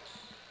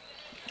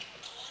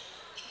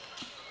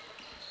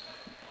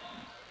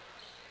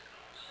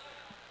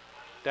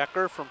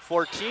 Decker from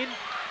 14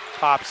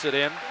 pops it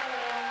in.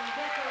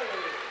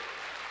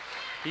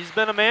 He's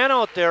been a man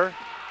out there.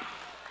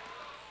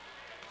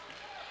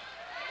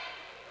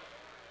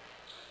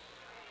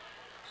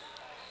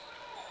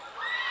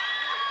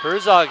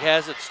 Herzog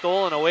has it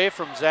stolen away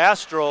from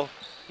Zastro.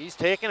 He's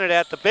taking it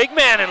at the big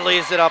man and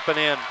lays it up and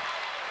in.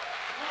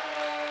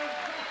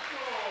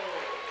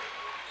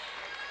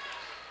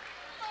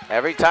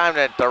 Every time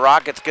that the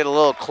Rockets get a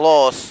little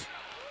close,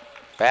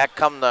 back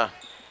come the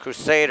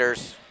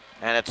Crusaders,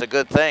 and it's a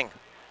good thing.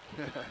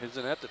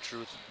 Isn't that the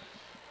truth?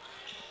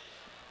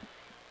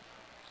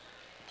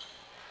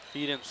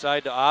 Feed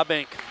inside to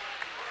Abank.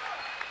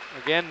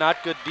 Again,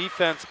 not good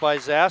defense by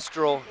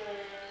Zastro.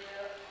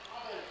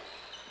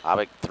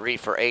 Abank 3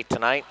 for 8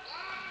 tonight.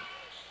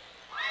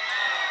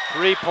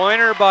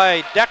 Three-pointer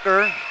by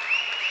Decker.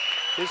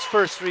 His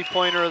first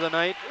three-pointer of the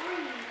night.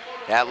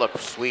 That looked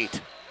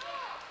sweet.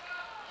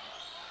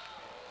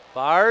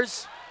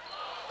 Bars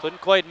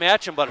couldn't quite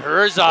match him, but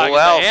Herzog is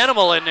an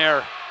animal in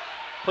there.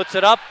 Puts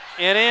it up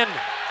and in.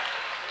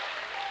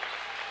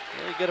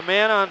 Better get a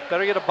man on,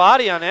 better get a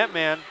body on that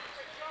man.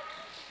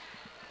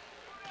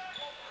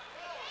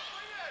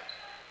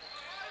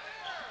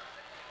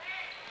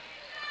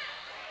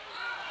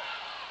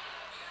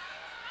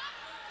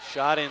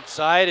 Shot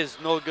inside is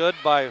no good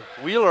by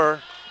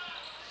Wheeler.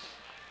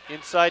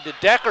 Inside to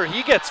Decker,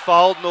 he gets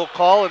fouled, no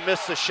call, and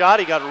missed the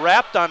shot. He got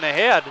wrapped on the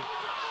head.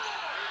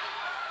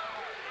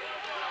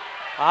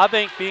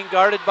 Abank being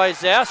guarded by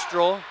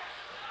Zastro.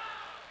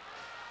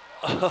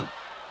 A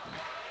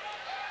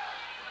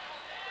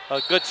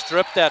good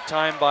strip that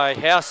time by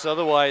Hess,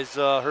 otherwise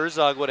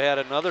Herzog would have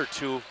had another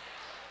two.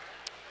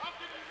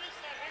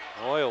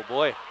 Boy, oh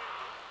boy.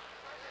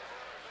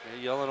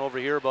 They're yelling over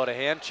here about a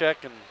hand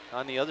check, and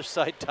on the other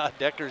side, Todd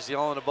Decker's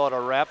yelling about a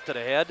wrap to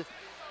the head.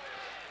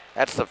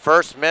 That's the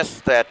first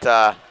miss that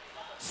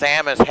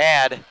Sam has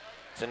had.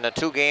 It's in the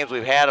 2 games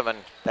we've had him, and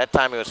that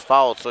time he was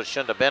fouled, so it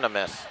shouldn't have been a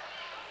miss.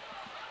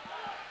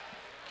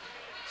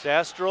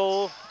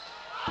 Zastro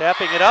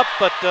tapping it up,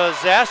 but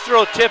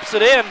Zastro tips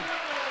it in.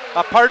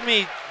 Pardon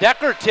me,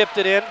 Decker tipped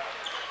it in.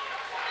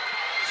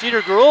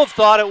 Cedar Grove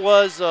thought it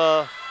was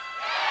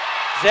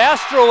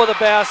Zastro with a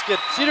basket.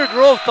 Cedar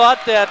Grove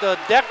thought that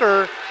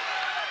Decker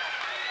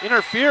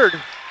interfered.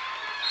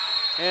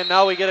 And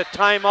now we get a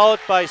timeout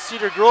by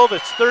Cedar Grove.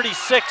 It's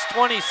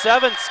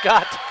 36-27,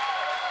 Scott.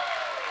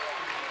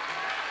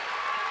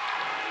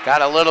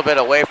 Got a little bit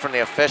away from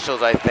the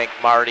officials, I think,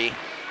 Marty.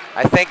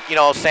 I think, you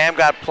know, Sam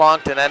got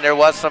plunked, and then there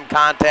was some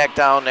contact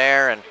down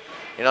there, and,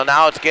 you know,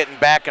 now it's getting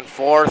back and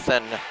forth,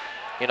 and,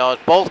 you know,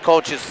 both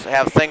coaches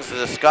have things to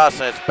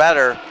discuss, and it's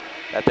better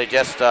that they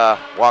just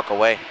walk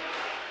away.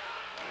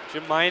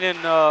 Jim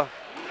Minen,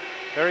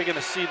 they're going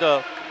to see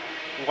the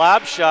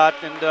lob shot,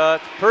 and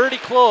it's pretty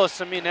close.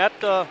 I mean, that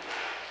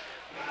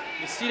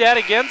you see that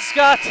again,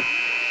 Scott?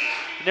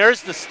 And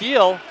there's the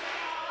steal,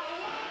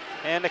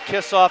 and a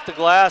kiss off the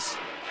glass.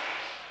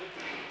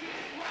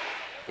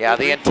 Yeah,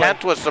 the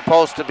intent was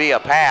supposed to be a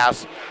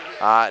pass.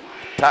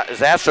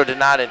 Zastro did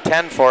not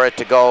intend for it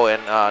to go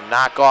and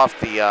knock off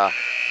the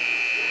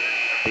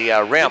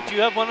rim. Did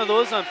you have one of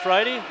those on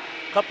Friday a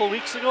couple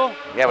weeks ago?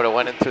 Yeah, but it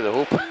went in through the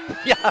hoop.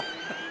 Yeah.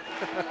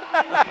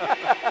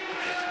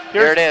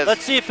 Here it is.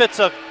 Let's see if it's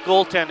a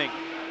goaltending.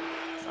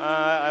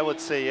 I would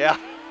say yeah.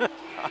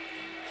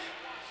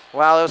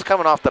 Well, it was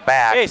coming off the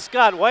back. Hey,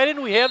 Scott, why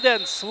didn't we have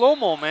that in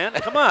slow-mo, man?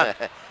 Come on.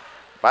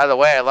 By the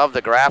way, I love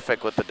the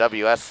graphic with the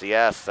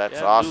WSCS.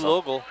 That's awesome. New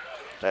logo.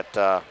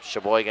 That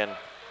Sheboygan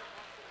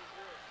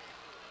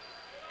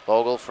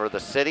logo for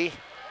the city,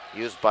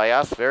 used by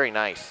us. Very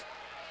nice.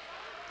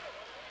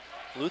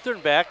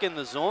 Lutheran back in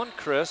the zone,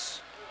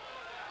 Chris.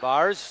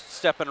 Bars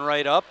stepping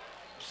right up.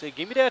 Say,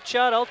 give me that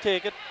shot, I'll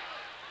take it.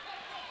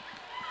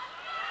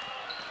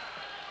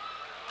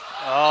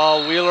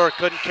 Oh, Wheeler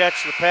couldn't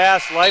catch the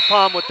pass.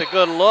 Lipom with the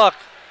good look.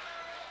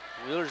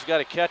 Wheeler's got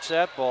to catch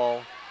that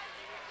ball.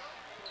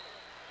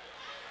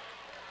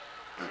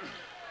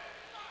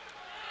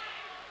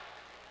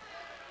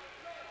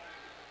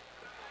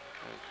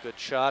 Good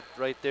shot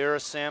right there.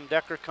 Sam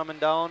Decker coming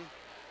down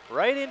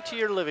right into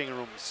your living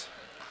rooms.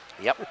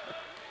 Yep.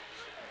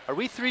 Are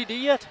we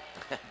 3D yet?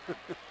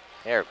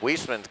 Eric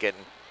Weisman's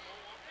getting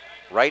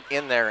right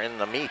in there in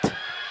the meat.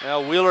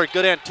 Yeah, Wheeler,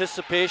 good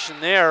anticipation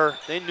there.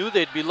 They knew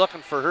they'd be looking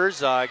for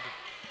Herzog.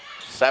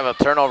 7th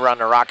turnover on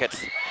the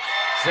Rockets.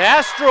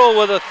 Zastro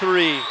with a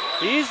 3.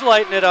 He's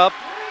lighting it up.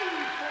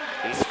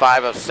 He's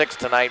 5 of 6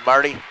 tonight,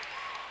 Marty.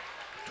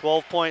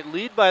 12-point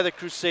lead by the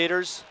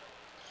Crusaders.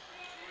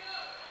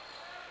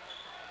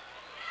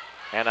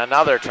 And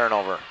another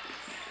turnover.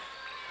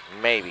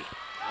 Maybe.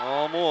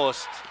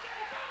 Almost.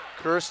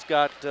 Kirst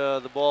got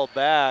the ball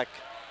back.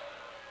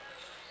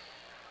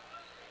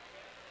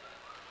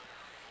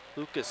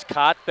 Lucas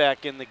Cott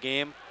back in the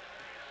game.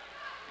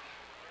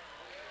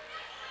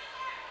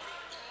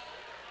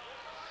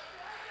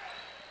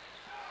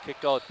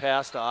 Kick out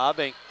pass to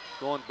Abink,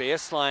 going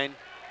baseline.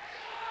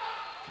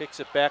 Kicks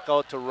it back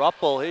out to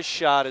Ruppel. His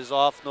shot is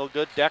off, no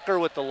good. Decker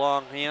with the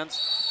long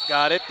hands,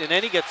 got it, and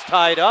then he gets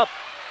tied up.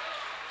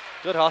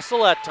 Good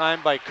hustle that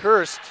time by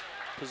Kirst.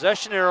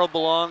 Possession arrow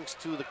belongs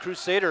to the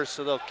Crusaders,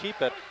 so they'll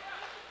keep it.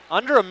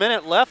 Under a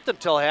minute left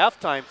until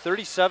halftime,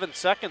 37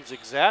 seconds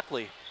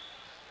exactly.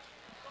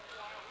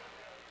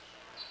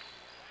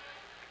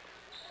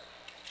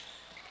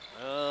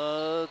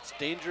 It's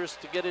dangerous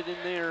to get it in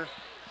there.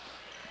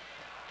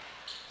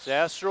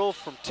 Zastro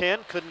from 10,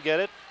 couldn't get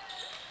it.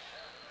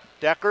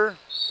 Decker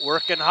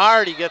working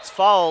hard, he gets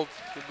fouled.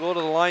 He'll go to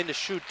the line to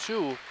shoot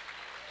 2.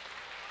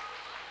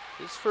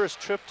 His first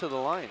trip to the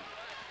line.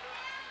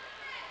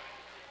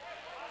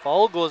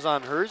 Foul goes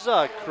on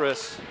Herzog,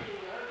 Chris.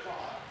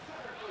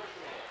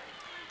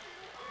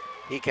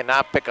 He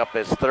cannot pick up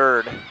his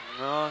third.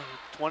 No,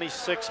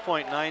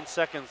 26.9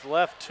 seconds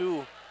left,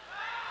 2.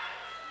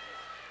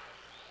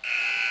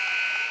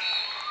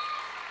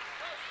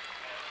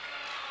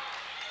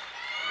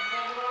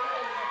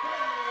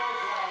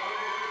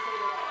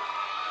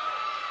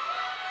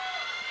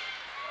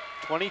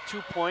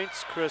 $22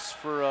 points, Chris,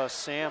 for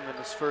Sam in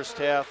his first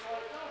half.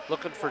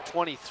 Looking for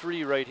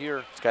 23 right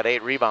here. He's got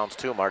 8 rebounds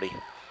too, Marty.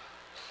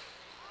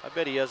 I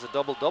bet he has a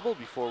double-double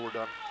before we're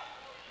done.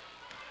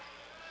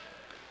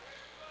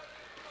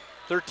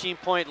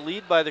 13-point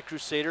lead by the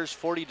Crusaders,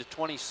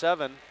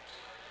 40-27.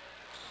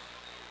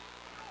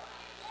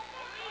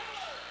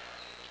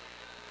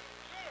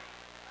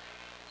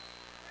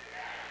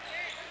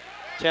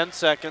 Ten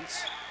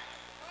seconds.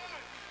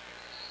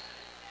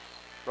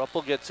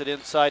 Ruppel gets it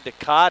inside to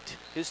Cott.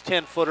 His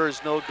 10-footer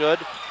is no good.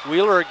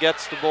 Wheeler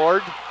gets the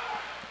board.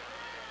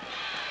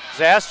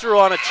 Zastro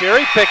on a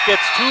cherry pick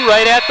gets 2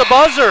 right at the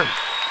buzzer.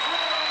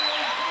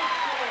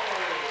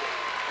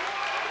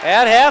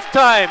 At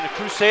halftime, the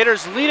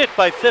Crusaders lead it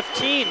by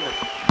 15,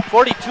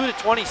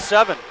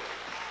 42-27.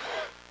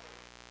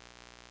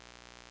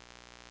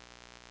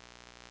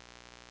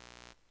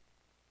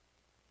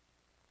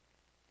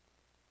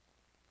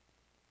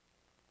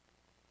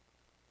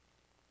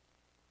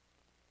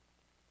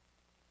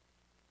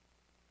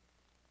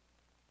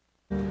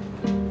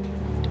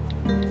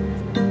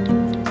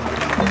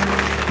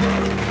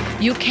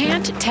 You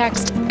can't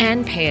text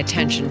and pay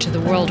attention to the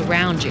world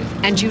around you,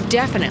 and you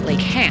definitely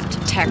can't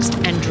text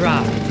and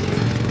drive.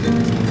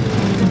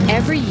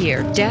 Every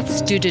year,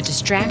 deaths due to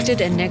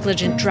distracted and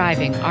negligent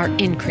driving are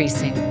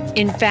increasing.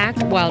 In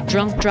fact, while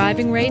drunk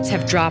driving rates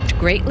have dropped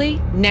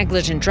greatly,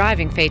 negligent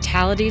driving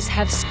fatalities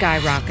have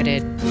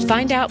skyrocketed.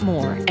 Find out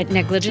more at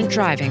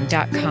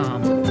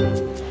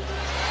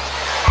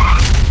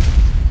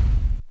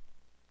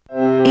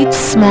negligentdriving.com. Each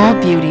small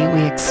beauty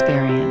we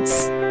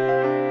experience,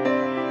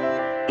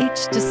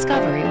 each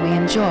discovery we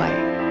enjoy,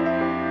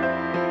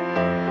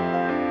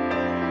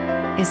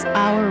 is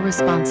our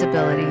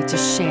responsibility to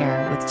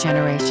share with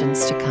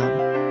generations to come.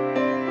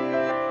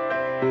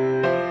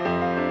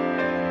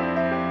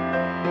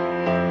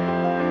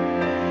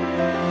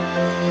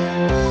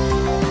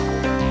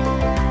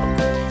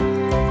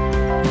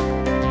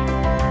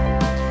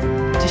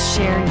 To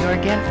share your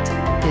gift,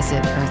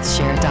 visit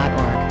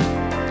earthshare.org.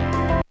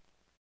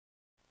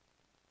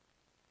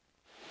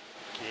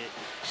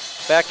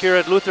 Back here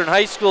at Lutheran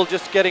High School,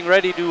 just getting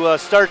ready to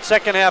start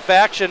second half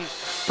action.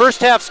 First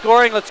half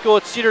scoring, let's go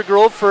with Cedar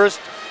Grove first.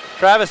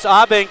 Travis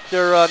Abink,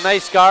 their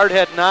nice guard,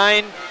 had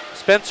 9.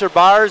 Spencer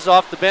Bars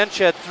off the bench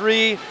had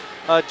 3.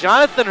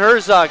 Jonathan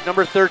Herzog,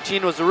 number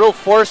 13, was a real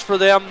force for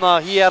them.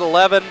 He had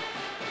 11.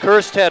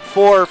 Kirst had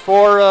 4.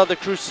 For the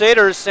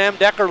Crusaders, Sam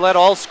Decker led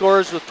all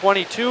scorers with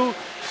 22.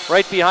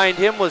 Right behind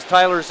him was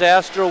Tyler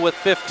Zastro with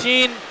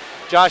 15.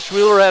 Josh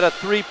Wheeler had a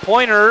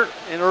 3-pointer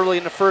early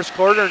in the first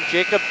quarter, and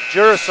Jacob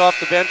Juris off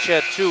the bench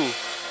had 2.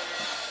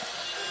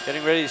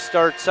 Getting ready to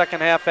start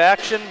second half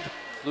action.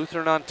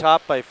 Lutheran on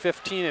top by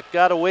 15. It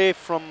got away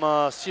from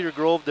Cedar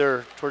Grove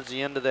there towards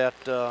the end of that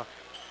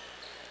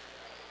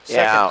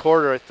second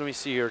quarter. Let me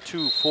see here,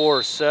 2,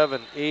 4,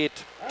 7,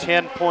 8,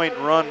 10-point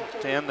run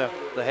to end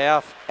the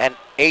half. And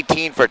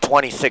 18 for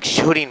 26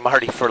 shooting,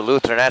 Marty, for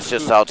Lutheran. That's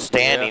just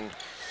outstanding. Yeah.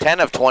 10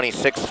 of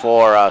 26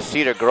 for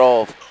Cedar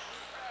Grove.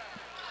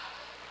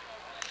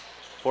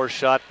 Forced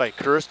shot by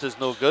Kirst is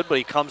no good, but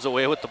he comes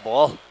away with the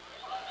ball.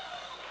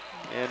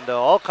 And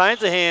all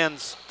kinds of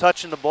hands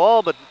touching the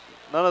ball, but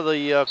none of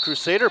the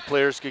Crusader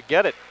players could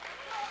get it.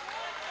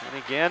 And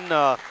again,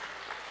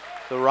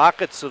 the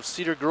Rockets of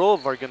Cedar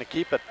Grove are going to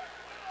keep it.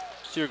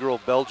 Cedar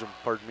Grove, Belgium,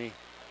 pardon me.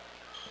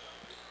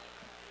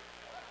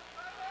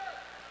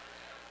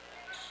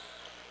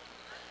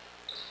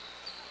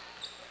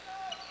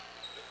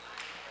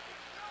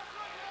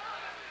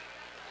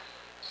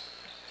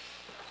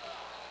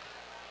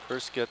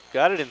 First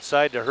got it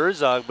inside to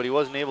Herzog, but he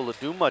wasn't able to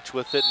do much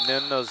with it, and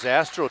then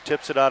Zastro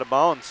tips it out of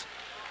bounds.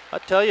 I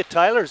tell you,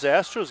 Tyler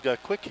Zastro's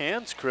got quick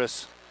hands,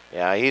 Chris.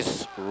 Yeah,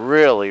 he's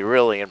really,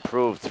 really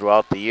improved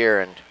throughout the year,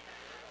 and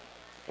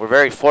we're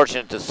very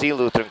fortunate to see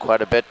Lutheran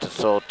quite a bit,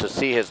 to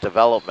see his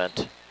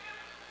development.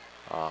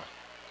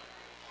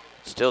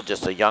 Still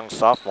just a young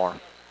sophomore.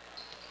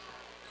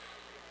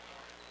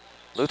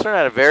 Lutheran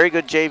had a very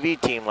good JV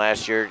team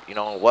last year. You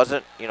know, it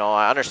wasn't, you know,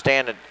 I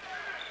understand that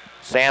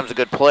Sam's a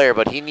good player,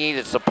 but he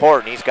needed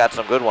support, and he's got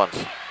some good ones.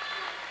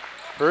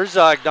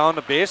 Herzog down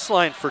the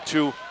baseline for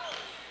 2.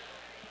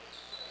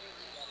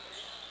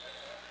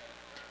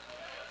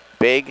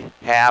 Big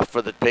half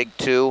for the big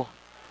 2.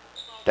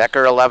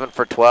 Decker 11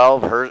 for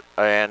 12,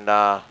 and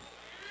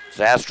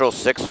Zastro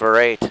 6 for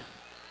 8.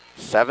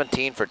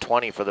 17 for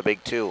 20 for the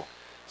big 2.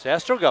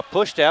 Zastro got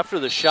pushed after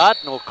the shot,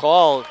 no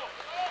call.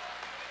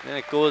 And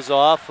it goes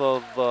off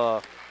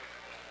of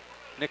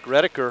Nick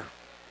Redeker.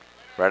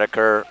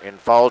 Redeker in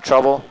foul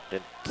trouble.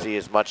 Didn't see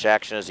as much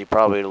action as he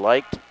probably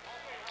liked.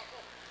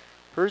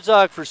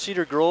 Herzog for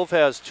Cedar Grove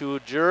has 2.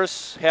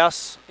 Juris,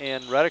 Hess,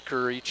 and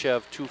Redeker each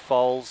have 2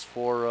 fouls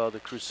for the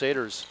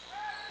Crusaders.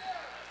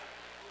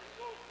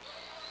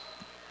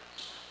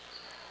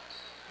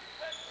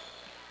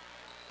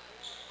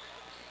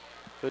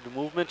 Good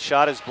movement,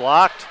 shot is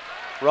blocked.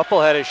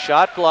 Ruppel had his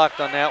shot blocked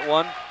on that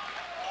one.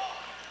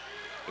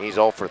 He's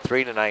 0 for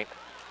 3 tonight.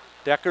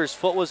 Decker's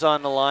foot was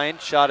on the line,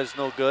 shot is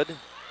no good.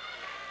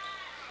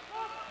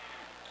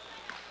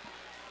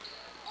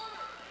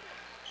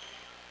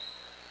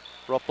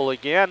 Ruppel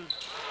again,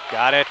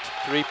 got it,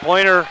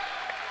 3-pointer.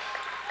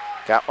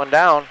 Got one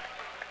down.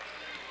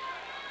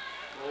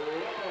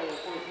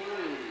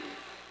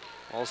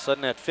 All of a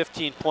sudden that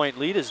 15-point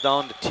lead is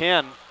down to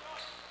 10.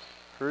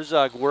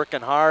 Herzog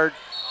working hard.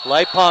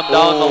 Leipom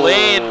down the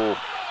lane,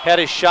 had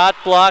his shot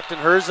blocked,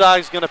 and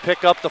Herzog's gonna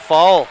pick up the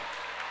foul.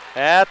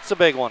 That's a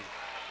big one.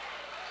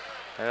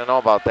 I don't know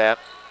about that.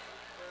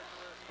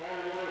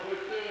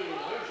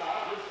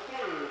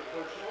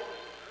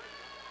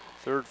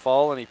 Third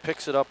foul, and he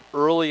picks it up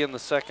early in the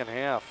second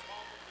half.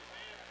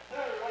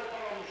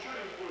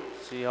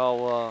 See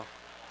how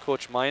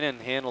Coach Minen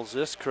handles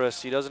this,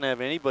 Chris. He doesn't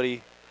have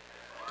anybody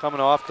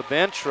coming off the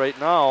bench right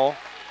now.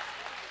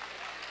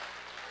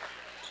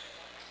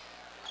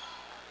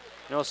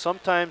 You know,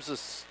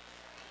 sometimes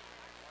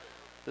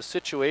the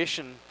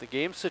situation, the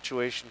game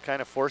situation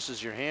kind of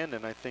forces your hand,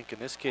 and I think in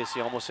this case he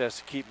almost has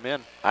to keep him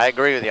in. I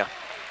agree with you.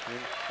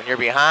 When you're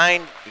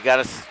behind, you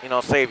got to, you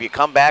know, say if you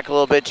come back a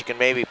little bit, you can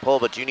maybe pull,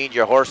 but you need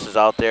your horses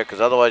out there because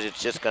otherwise it's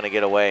just going to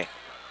get away.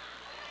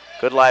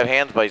 Good live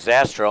hands by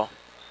Zastro.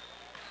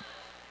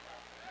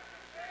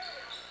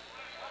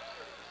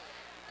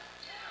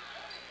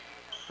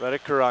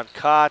 Redeker on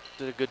Cott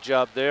did a good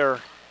job there.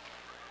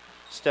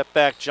 Step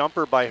back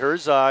jumper by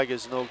Herzog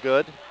is no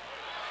good.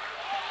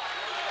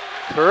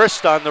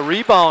 Hurst on the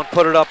rebound,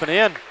 put it up and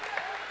in.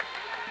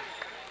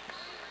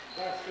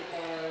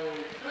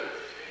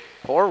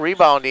 Poor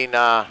rebounding,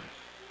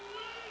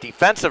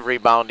 defensive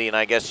rebounding,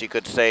 I guess you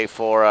could say,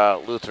 for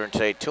Lutheran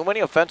today. Too many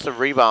offensive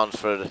rebounds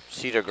for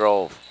Cedar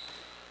Grove.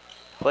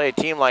 Play a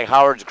team like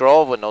Howard's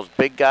Grove with those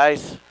big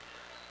guys,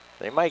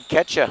 they might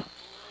catch you.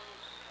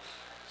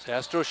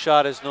 Zastro's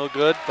shot is no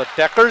good, but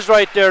Decker's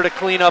right there to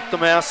clean up the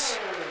mess.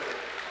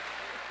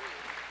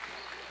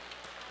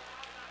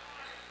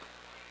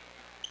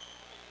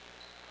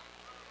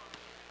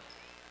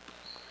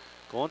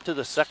 Going to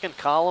the second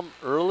column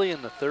early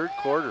in the third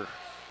quarter.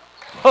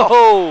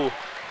 Oh,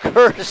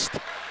 cursed.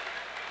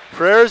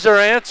 Prayers are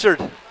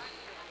answered.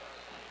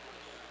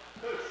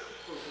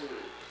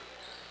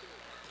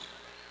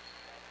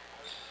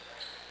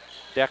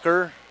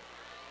 Decker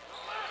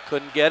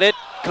couldn't get it.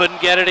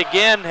 Couldn't get it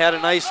again. Had a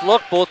nice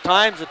look both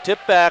times, a tip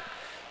back.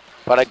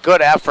 But a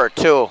good effort,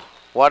 too.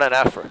 What an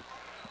effort.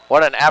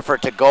 What an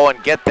effort to go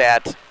and get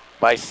that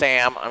by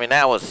Sam. I mean,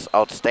 that was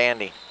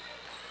outstanding.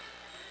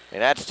 I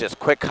mean, that's just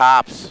quick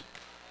hops,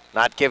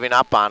 not giving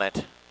up on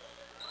it.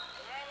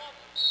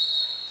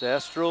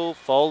 Zastro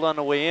fouled on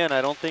the way in.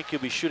 I don't think he'll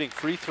be shooting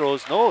free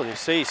throws. No, they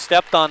say he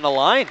stepped on the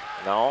line.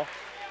 No.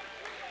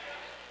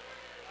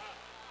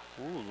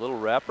 Ooh, little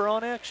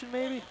wraparound action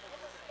maybe?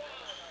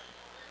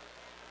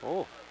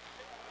 Oh,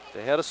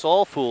 they had us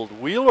all fooled.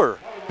 Wheeler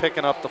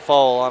picking up the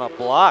foul on a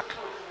block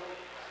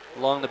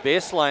along the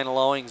baseline,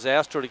 allowing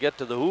Zastro to get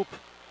to the hoop.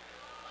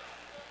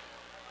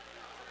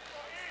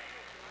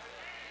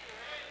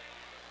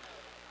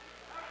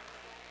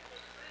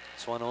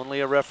 This one only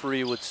a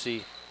referee would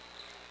see.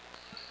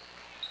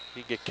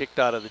 He'd get kicked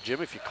out of the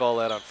gym if you call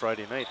that on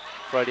Friday night,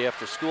 Friday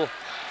after school.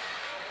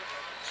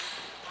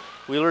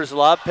 Wheeler's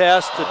lob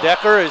pass to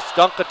Decker. His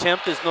dunk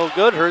attempt is no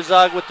good.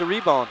 Herzog with the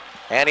rebound.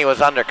 And he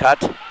was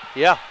undercut.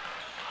 Yeah.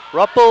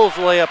 Ruppel's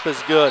layup is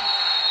good.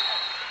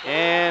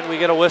 And we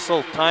get a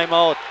whistle,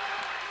 timeout.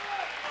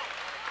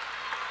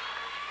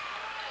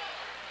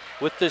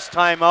 With this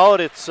timeout,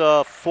 it's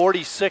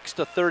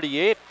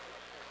 46-38.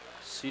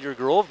 Cedar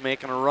Grove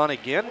making a run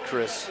again,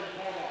 Chris.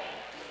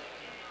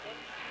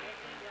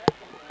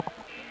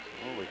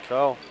 Holy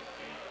cow.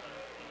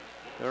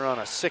 They're on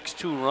a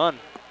 6-2 run.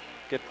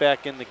 Get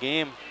back in the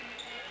game.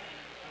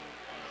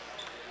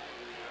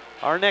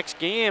 Our next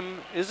game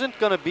isn't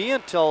going to be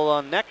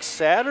until next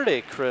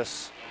Saturday,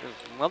 Chris.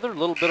 There's another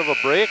little bit of a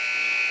break.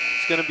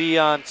 It's going to be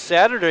on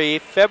Saturday,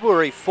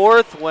 February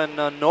 4th, when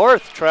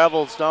North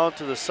travels down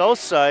to the south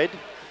side.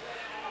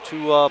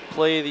 to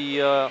play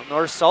the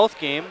North-South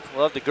game.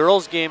 We'll have the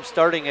girls' game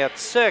starting at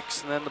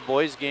 6, and then the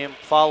boys' game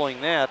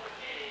following that.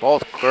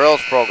 Both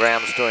girls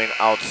programs doing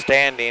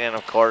outstanding, and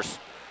of course,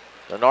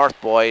 the North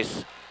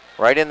boys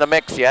right in the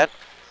mix yet.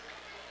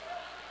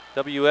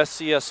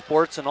 WSCS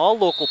Sports and all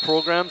local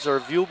programs are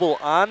viewable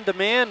on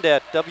demand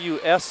at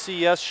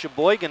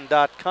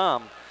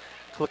WSCSSheboygan.com.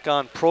 Click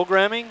on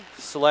Programming,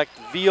 select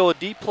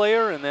VOD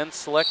Player, and then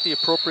select the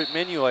appropriate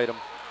menu item.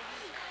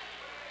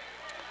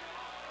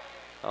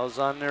 I was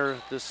on there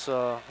this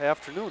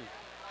afternoon,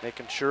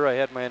 making sure I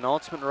had my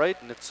announcement right,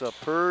 and it's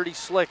pretty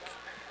slick.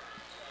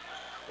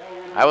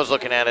 I was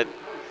looking at it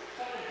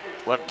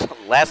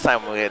last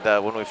time we had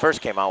when we first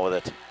came out with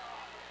it.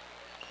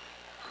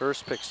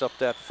 Kirst picks up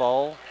that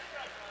foul.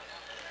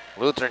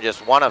 Lutheran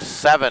just 1 of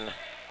 7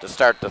 to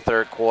start the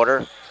third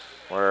quarter.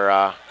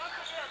 We're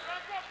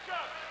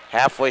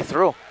halfway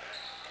through.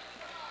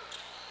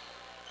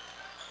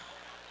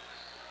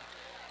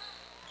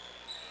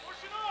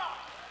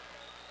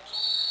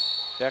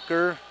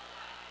 Decker is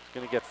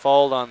going to get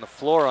fouled on the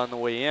floor on the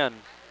way in.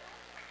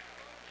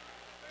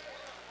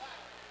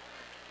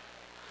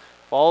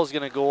 Foul is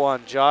going to go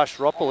on Josh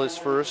Ruppel, his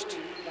first.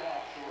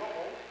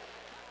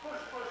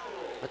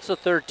 That's the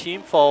third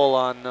team foul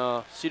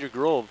on Cedar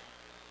Grove.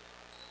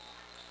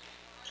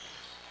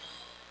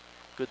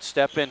 Good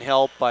step-in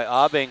help by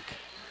Abink.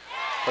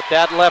 But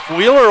that left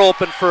Wheeler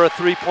open for a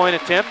three-point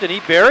attempt, and he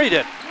buried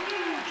it.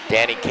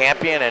 Danny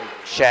Campion and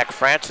Shaq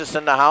Francis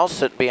in the house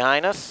sitting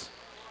behind us.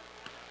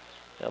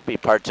 They'll be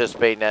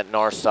participating in that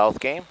North-South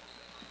game.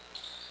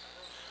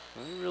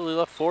 We really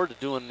look forward to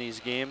doing these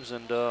games,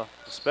 and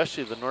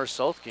especially the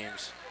North-South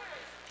games.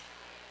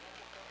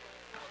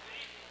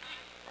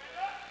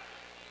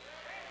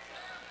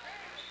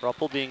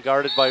 Ruppel being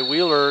guarded by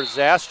Wheeler.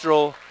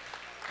 Zastro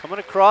coming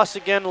across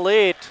again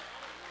late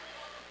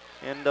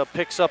and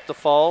picks up the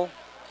foul.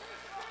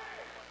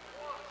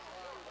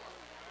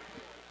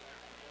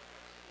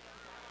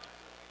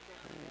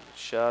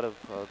 Shot of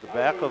the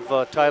back of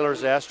Tyler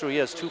Zastro. He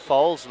has 2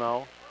 fouls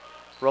now.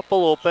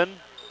 Ruppel open.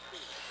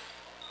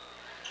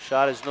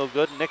 Shot is no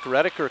good. Nick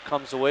Rediker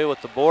comes away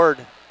with the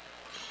board.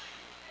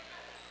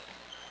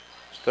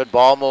 Good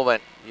ball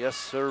movement. Yes,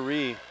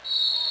 sirree.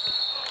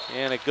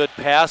 And a good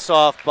pass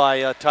off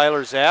by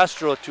Tyler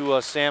Zastro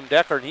to Sam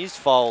Decker, and he's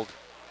fouled.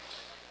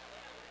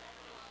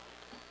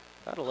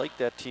 Gotta like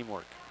that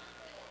teamwork.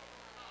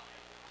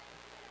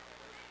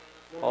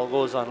 Ball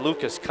goes on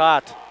Lucas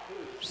Cott.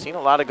 Seen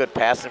a lot of good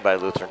passing by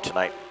Lutheran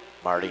tonight,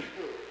 Marty.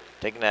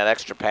 Taking that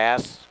extra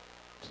pass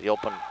to the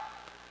open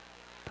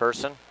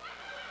person.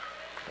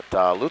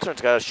 But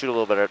Lutheran's got to shoot a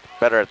little bit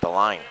better at the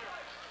line.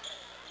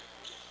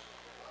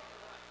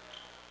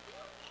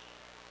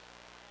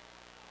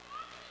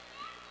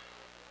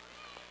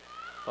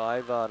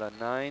 Five out of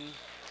 9,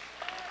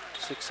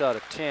 6 out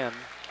of 10.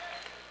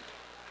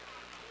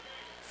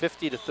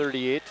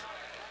 50-38.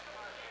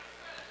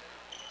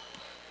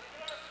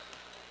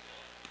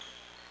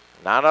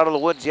 Not out of the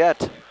woods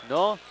yet.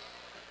 No.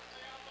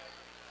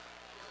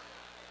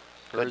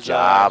 Good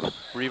Herzog. job.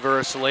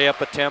 Reverse layup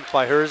attempt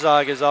by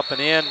Herzog is up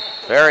and in.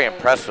 Very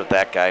impressed with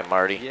that guy,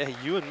 Marty. Yeah,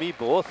 you and me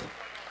both.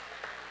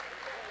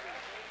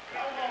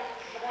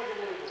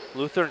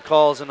 Lutheran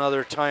calls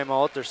another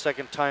timeout, their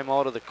second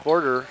timeout of the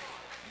quarter.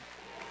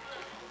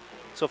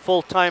 It's a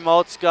full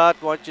timeout, Scott.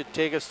 Why don't you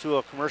take us to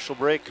a commercial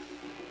break?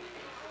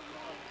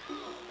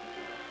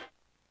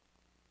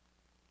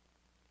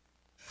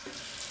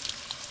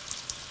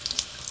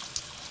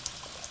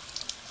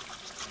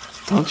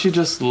 Don't you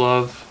just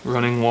love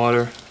running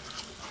water?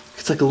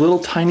 It's like a little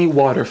tiny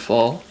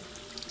waterfall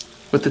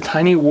with a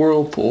tiny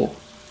whirlpool.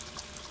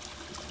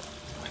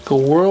 Like a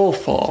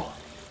whirlfall.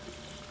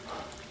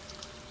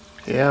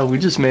 Yeah, we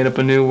just made up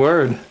a new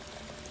word.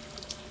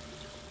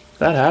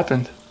 That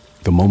happened.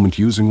 The moment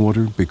using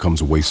water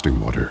becomes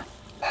wasting water.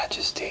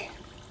 Majesty.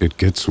 It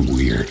gets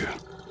weird.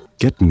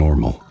 Get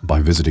normal by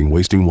visiting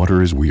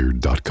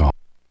wastingwaterisweird.com.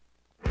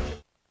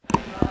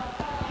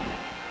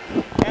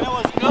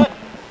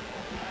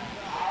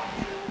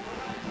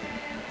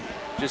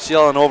 Just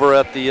yelling over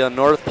at the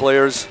North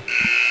players.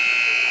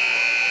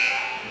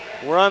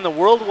 We're on the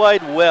World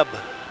Wide Web.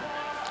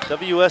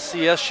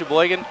 WSCS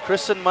Sheboygan,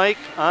 Chris and Mike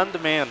on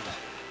demand.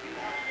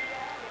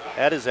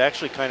 That is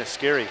actually kind of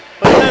scary,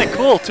 but kind of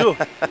cool too.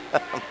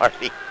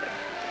 Marty.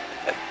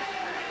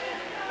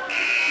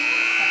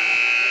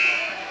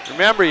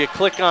 Remember, you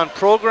click on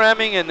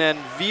Programming and then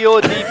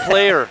VOD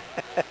Player,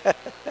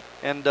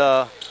 and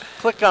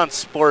click on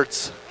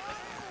Sports.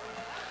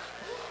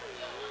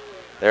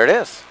 There it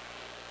is.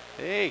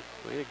 Hey,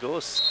 way to go,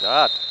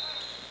 Scott.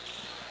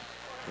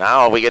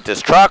 Now we get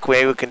this truck,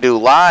 maybe we can do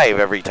live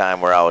every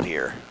time we're out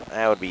here.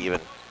 That would be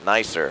even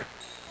nicer.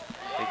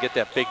 They get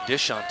that big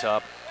dish on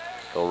top.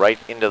 Go right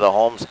into the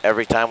homes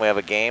every time we have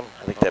a game.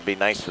 I think that'd be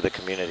nice for the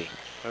community.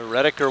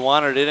 Rediker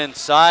wanted it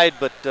inside,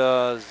 but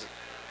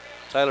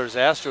Tyler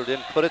Zastro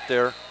didn't put it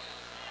there.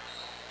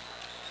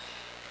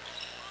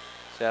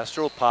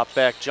 Zastro pop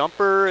back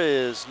jumper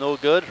is no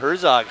good.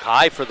 Herzog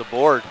high for the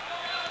board.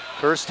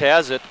 Kirst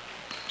has it.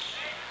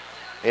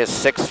 His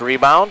 6th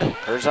rebound.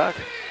 Herzog.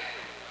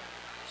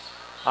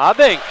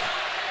 Abink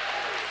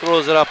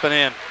throws it up and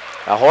in.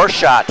 A horse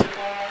shot.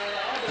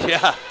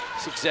 Yeah,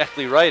 that's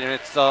exactly right. And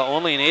it's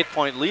only an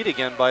 8-point lead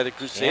again by the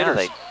Crusaders. Yeah,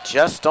 they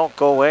just don't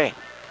go away.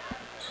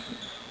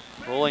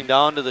 Rolling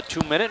down to the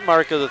 2-minute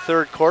mark of the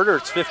third quarter.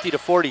 It's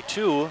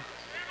 50-42.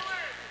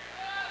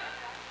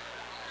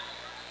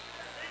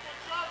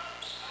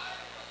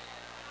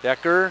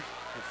 Decker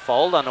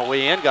fouled on the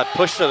way in, got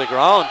pushed to the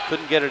ground,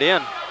 couldn't get it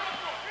in.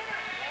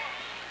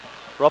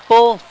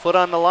 Ruppel, foot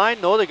on the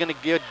line. No, they're going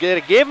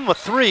to gave him a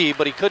 3,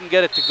 but he couldn't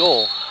get it to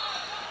go.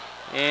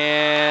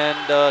 And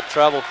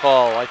travel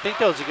call. I think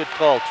that was a good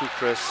call too,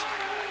 Chris.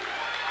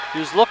 He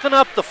was looking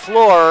up the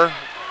floor,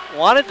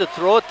 wanted to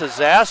throw it to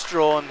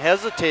Zastro and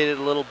hesitated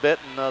a little bit,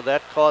 and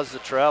that caused the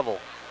travel.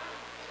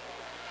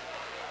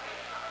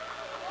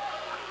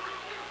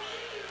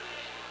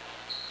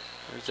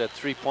 There's that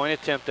 3-point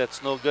attempt.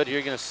 That's no good.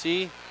 You're going to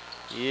see.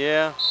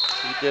 Yeah,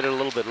 he did it a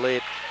little bit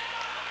late.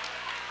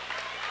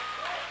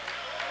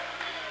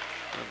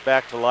 And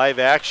back to live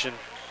action.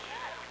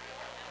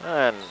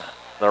 And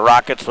the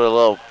Rockets with a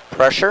little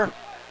pressure.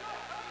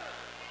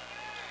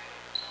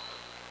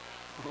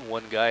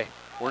 One guy.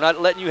 We're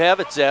not letting you have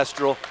it,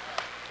 Zastro.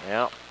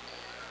 Yeah.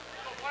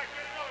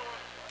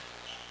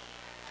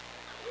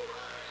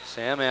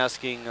 Sam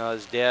asking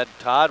his dad,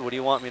 Todd, what do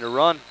you want me to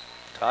run?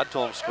 Todd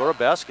told him, score a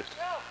basket.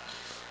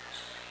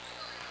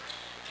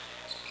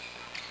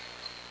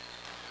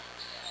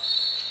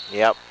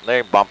 Yep,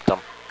 they bumped him.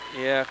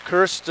 Yeah,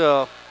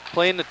 Kirst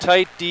playing the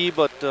tight D,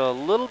 but a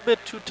little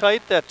bit too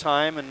tight that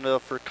time, and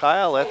for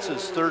Kyle, that's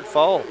his 3rd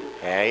foul.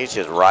 Yeah, he's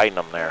just riding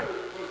him there.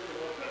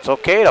 It's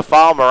okay to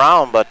foul him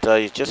around, but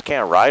you just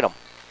can't ride him.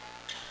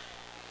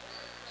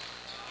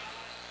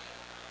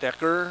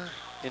 Decker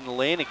in the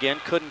lane again,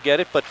 couldn't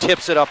get it, but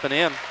tips it up and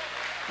in.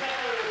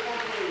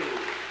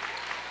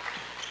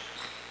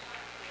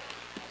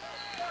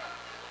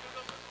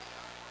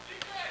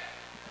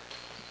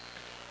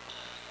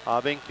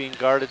 Abink being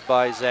guarded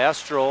by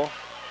Zastro.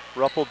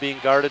 Ruppel being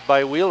guarded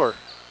by Wheeler.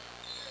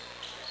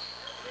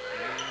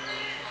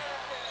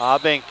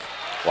 Abink.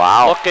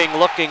 Wow.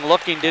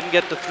 Looking. Didn't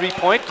get the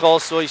 3-point call,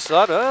 so he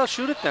thought, oh,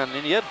 shoot it then.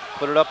 And he did.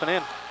 Put it up and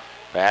in.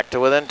 Back to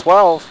within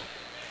 12.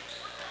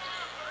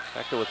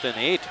 Back to within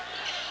 8.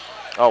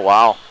 Oh,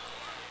 wow.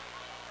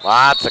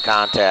 Lots of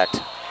contact.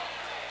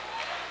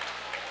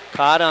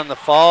 Caught on the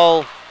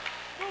foul.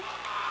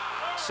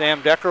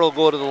 Sam Decker will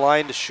go to the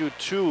line to shoot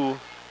 2.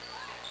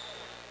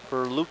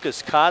 For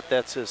Lucas Cott,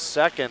 that's his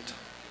 2nd.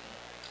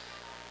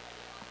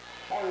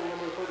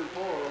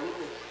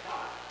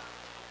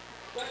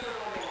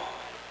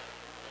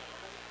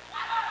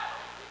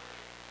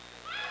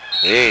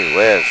 Gee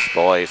whiz,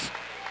 boys.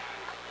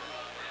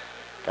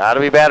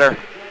 Gotta be better.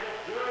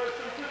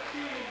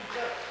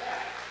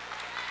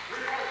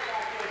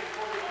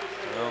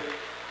 Well,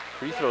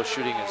 free throw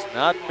shooting has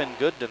not been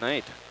good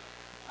tonight.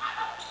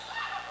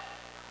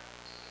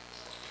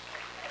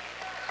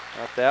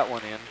 Got that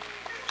one in.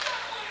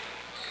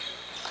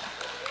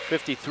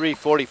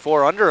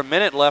 53-44, under a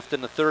minute left in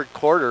the third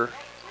quarter.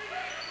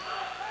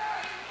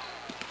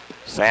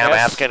 Sam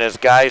asking his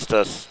guys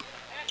to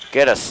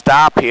get a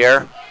stop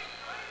here.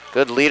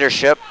 Good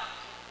leadership.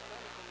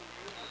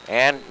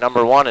 And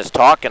number 1 is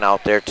talking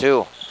out there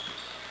too.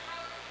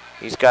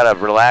 He's got to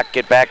relax,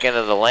 get back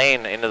into the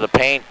lane, into the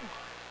paint.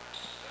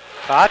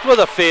 Caught with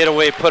a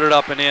fadeaway, put it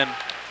up and in.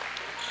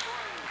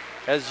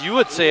 As you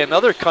would say,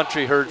 another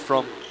country heard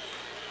from.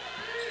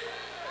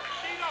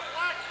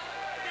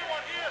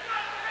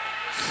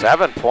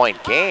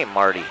 7-point game,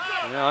 Marty.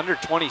 Yeah, under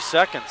 20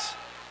 seconds.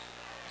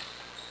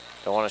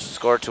 Don't want to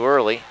score too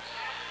early.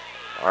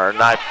 Or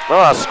not,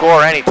 well,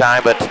 score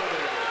anytime, but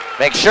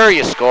make sure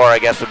you score, I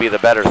guess, would be the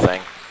better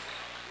thing.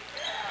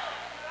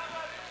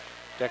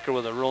 Decker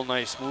with a real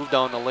nice move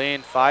down the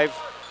lane. 5.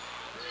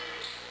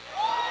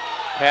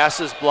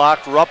 Passes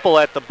blocked. Ruppel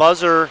at the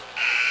buzzer.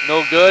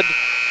 No good.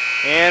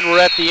 And we're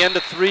at the end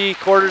of 3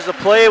 quarters of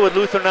play with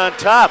Lutheran on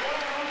top.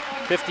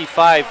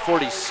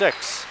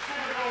 55-46.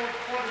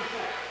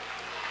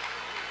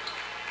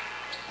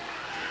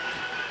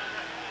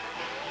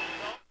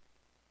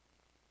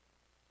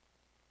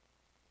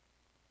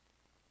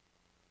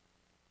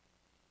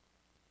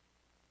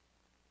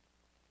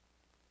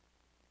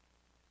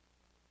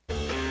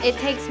 It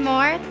takes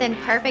more than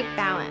perfect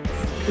balance.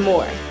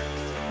 More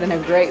than a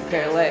great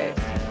pair of legs.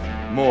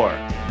 More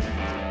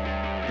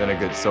than a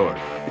good sword.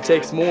 It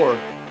takes more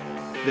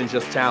than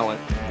just talent.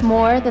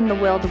 More than the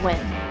will to win.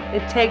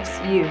 It takes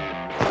you.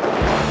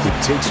 It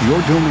takes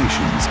your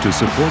donations to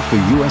support the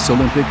U.S.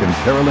 Olympic and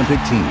Paralympic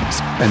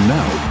teams. And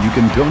now you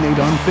can donate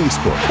on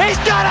Facebook. He's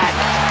done it!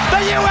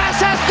 The U.S.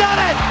 has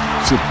done it!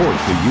 Support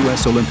the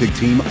U.S. Olympic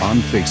team on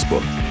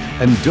Facebook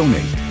and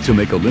donate to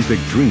make Olympic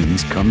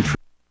dreams come true.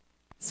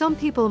 Some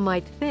people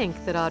might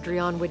think that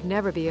Adrian would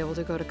never be able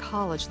to go to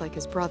college like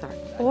his brother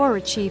or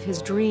achieve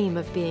his dream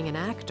of being an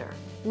actor.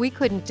 We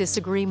couldn't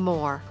disagree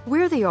more.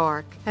 We're the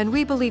ARC, and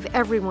we believe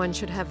everyone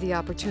should have the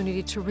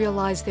opportunity to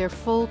realize their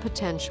full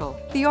potential.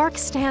 The ARC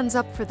stands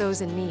up for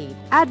those in need,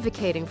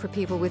 advocating for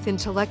people with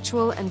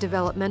intellectual and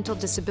developmental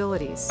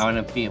disabilities. I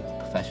want to be a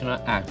professional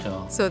actor.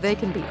 So they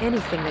can be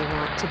anything they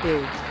want to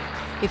be.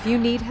 If you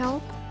need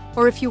help,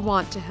 or if you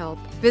want to help,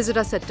 visit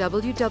us at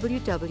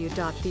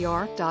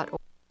www.thearc.org.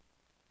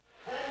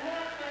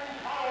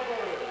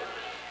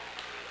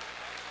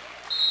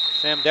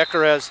 Sam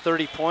Decker has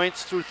 30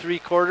 points through 3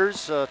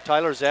 quarters.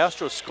 Tyler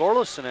Zastro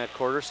scoreless in that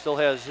quarter, still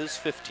has his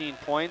 15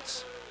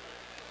 points.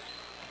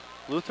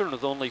 Lutheran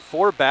with only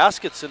 4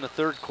 baskets in the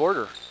 3rd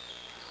quarter.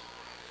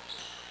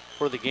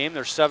 For the game,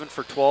 they're 7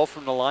 for 12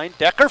 from the line.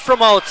 Decker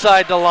from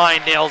outside the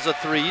line nails a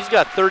 3. He's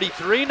got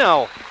 33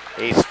 now.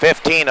 He's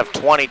 15 of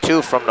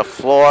 22 from the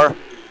floor.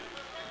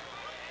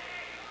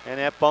 And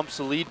that bumps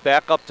the lead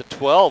back up to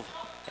 12.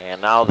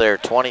 And now they're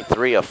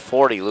 23 of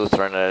 40,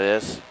 Lutheran it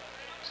is.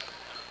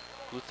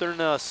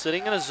 Lutheran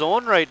sitting in a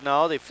zone right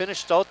now. They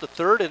finished out the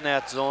 3rd in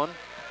that zone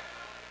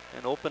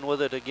and open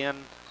with it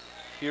again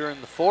here in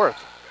the 4th.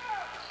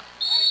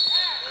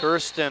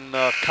 Kirst and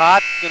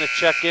Kott going to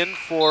check in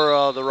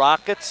for the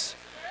Rockets,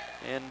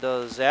 and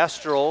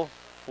Zastro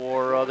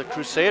for the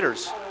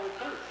Crusaders.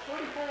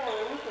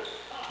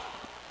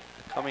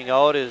 Coming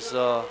out is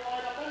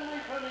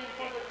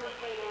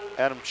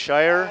Adam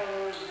Shire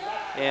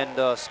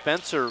and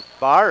Spencer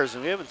Bars,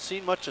 and we haven't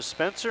seen much of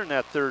Spencer in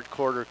that 3rd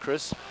quarter,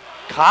 Chris.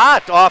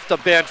 Kott off the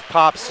bench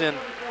pops in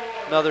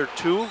another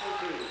 2.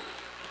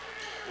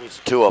 He's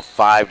 2 of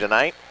 5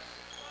 tonight.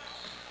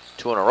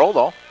 2 in a row,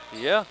 though.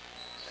 Yeah.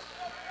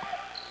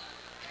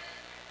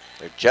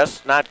 They're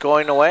just not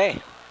going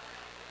away.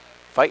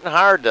 Fighting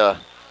hard,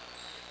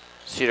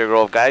 Cedar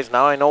Grove guys.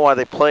 Now I know why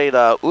they played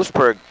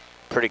Oostburg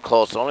pretty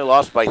close. Only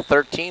lost by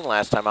 13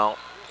 last time out.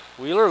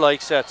 Wheeler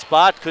likes that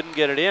spot, couldn't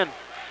get it in.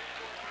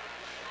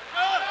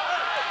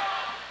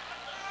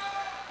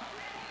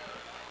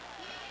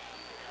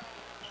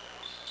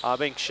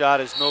 Hobbing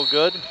shot is no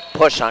good.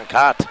 Push on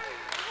Kott.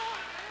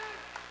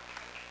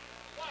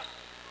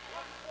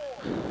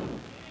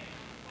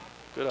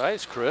 Good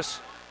eyes,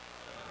 Chris.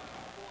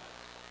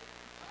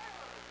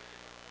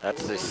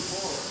 That's the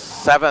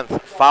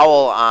 7th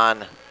foul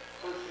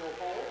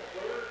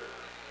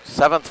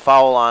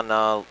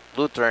on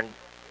Lutheran.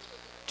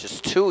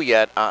 Just 2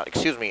 yet. On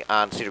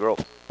Cedar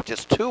Grove.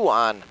 Just 2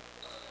 on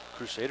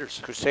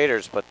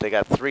Crusaders, but they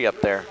got 3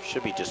 up there.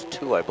 Should be just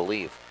 2, I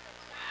believe.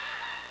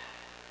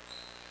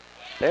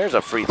 There's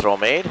a free throw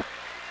made. I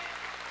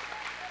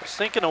was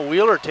thinking of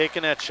Wheeler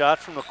taking that shot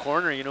from the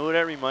corner. You know who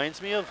that reminds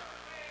me of?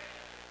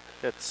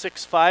 That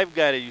 6'5"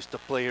 guy that used to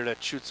play here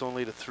that shoots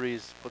only the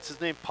 3s. What's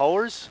his name,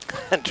 Powers?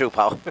 Drew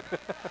Powell.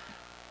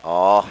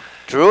 Oh,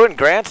 Drew and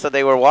Grant said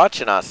they were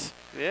watching us.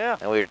 Yeah.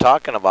 And we were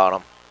talking about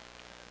them.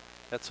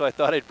 That's why I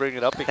thought I'd bring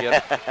it up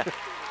again.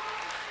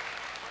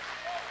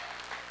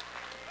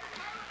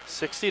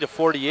 60 to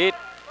 48,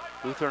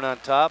 Lutheran on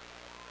top.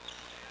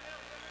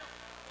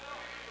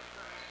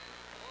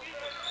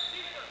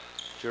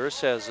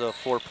 Juris has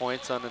 4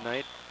 points on the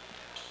night.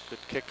 Good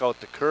kick out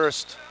to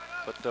Kirst,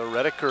 but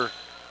Rediker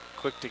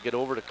quick to get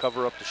over to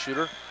cover up the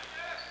shooter.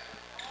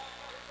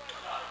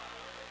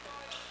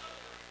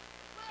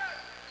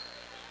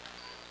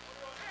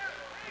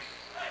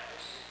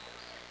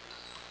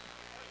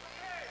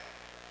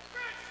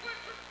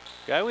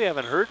 Guy we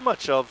haven't heard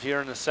much of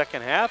here in the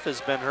 2nd half has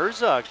been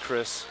Herzog,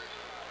 Chris.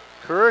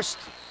 Kirst,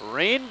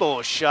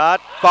 rainbow shot,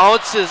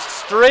 bounces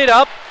straight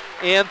up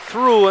and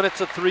through, and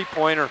it's a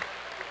 3-pointer.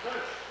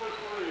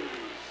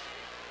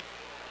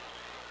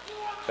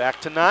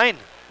 Back to 9.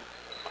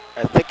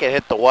 I think it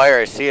hit the wire.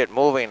 I see it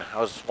moving. I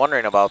was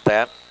wondering about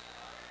that.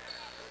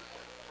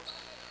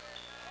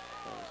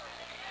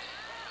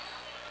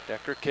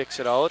 Decker kicks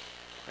it out.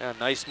 Yeah,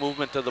 nice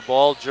movement to the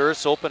ball.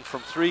 Juris open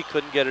from 3,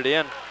 couldn't get it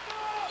in.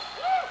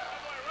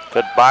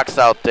 Good box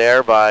out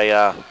there by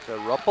the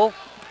Ruppel.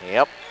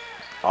 Yep.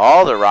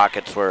 All the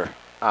Rockets were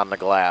on the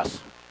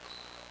glass.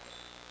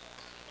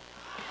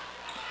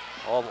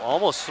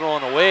 Almost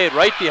thrown away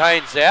right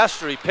behind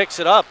Zastor. He picks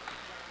it up.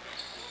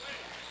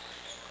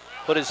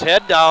 Put his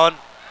head down.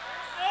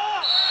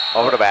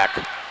 Over the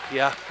back.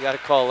 Yeah, you got to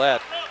call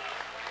that.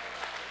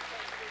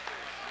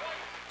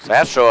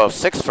 Zastor of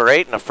 6 for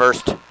 8 in the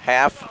 1st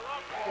half.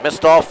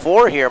 Missed all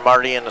 4 here,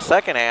 Marty, in the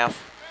 2nd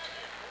half.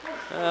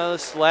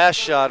 This last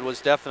shot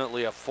was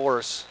definitely a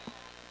force.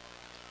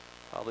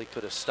 Probably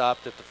could have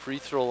stopped at the free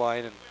throw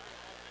line and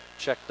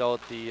checked out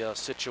the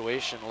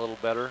situation a little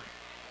better.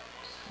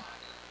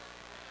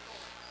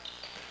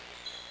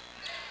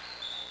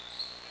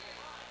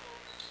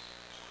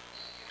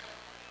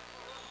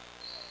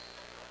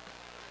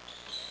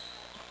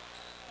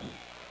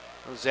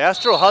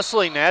 Zastro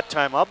hustling that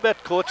time. I'll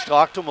bet Coach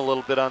talked to him a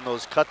little bit on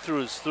those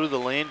cut-throughs through the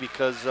lane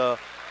because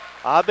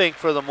Abing,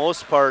 for the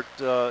most part,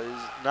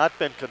 has not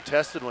been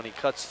contested when he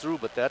cuts through,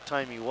 but that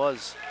time he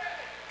was.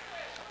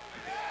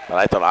 But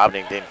I thought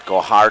Abing didn't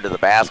go hard to the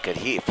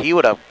basket. If he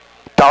would have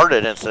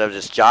darted instead of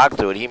just jogged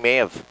through it, he may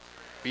have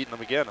beaten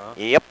him again, huh?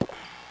 Yep.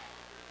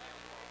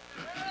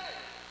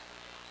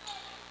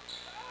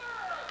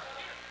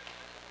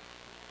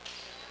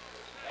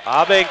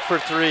 Abink for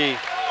 3.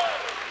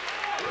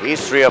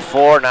 He's 3 of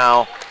 4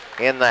 now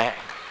in the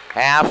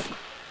half.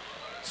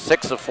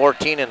 6 of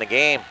 14 in the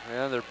game.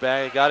 Yeah,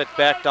 they got it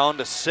back down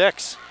to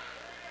 6.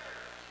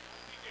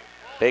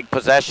 Big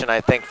possession,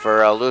 I think,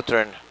 for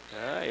Lutheran.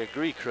 Yeah, I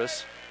agree,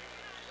 Chris.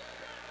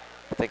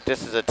 I think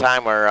this is a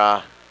time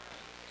where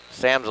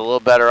Sam's a little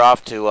better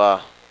off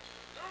to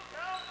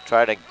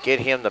try to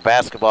get him the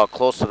basketball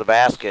close to the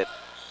basket.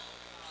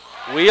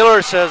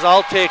 Wheeler says,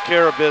 I'll take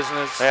care of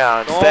business.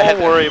 Yeah, instead.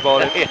 Don't worry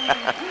about it.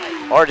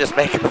 Yeah. Or just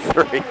make a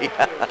 3.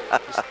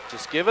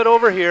 just give it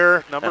over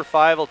here. Number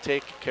 5 will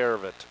take care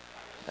of it.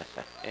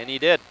 And he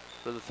did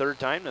for the 3rd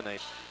time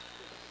tonight.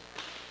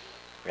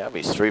 Yeah,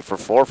 he's 3 for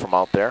 4 from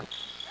out there.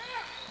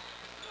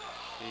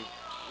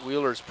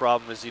 Wheeler's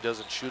problem is he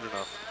doesn't shoot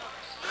enough.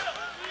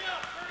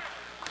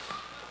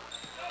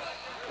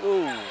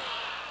 Ooh.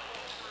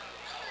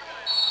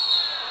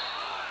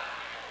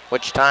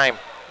 Which time?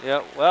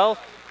 Yeah, well,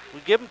 we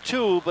give him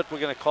 2, but we're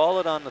going to call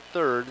it on the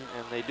 3rd,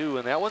 and they do.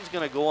 And that one's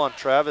going to go on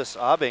Travis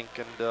Abink.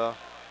 And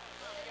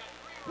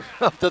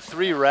of the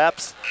 3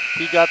 wraps,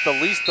 he got the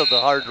least of the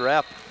hard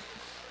wrap.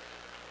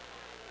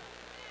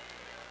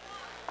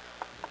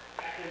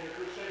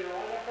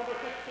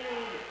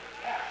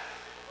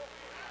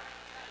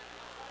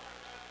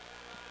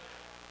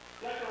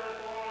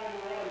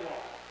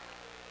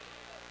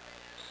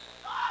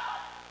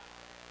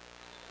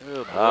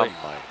 Oh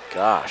my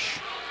gosh.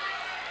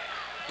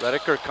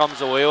 Rediker comes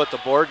away with the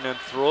board and then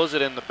throws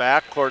it in the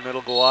backcourt, and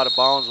it'll go out of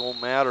bounds,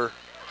 won't matter.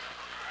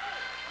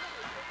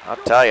 I'll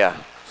tell you,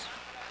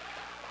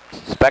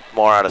 expect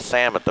more out of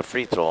Sam at the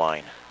free throw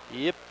line.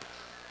 Yep.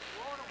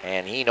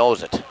 And he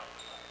knows it.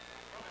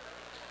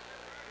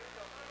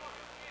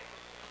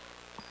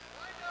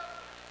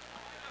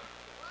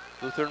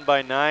 Lutheran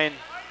by 9,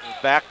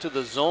 back to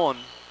the zone.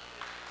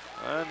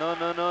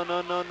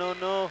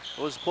 No.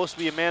 It was supposed to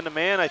be a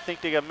man-to-man. I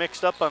think they got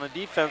mixed up on the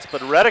defense, but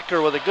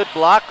Rediker with a good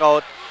block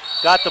out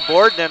got the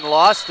board, then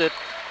lost it,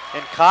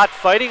 and caught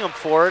fighting him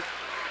for it.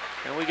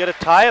 And we get a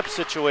tie-up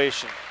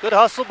situation. Good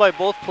hustle by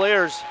both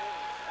players,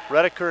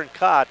 Rediker and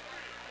Cott.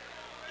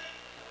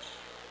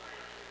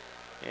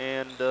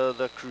 And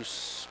the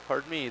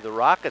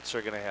Rockets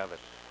are going to have it.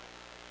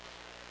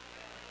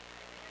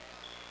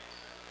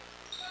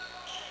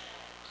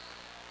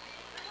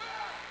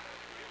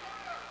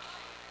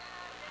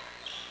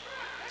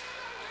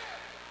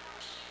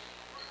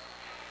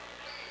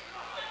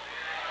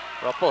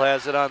 Ruppel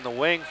has it on the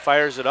wing,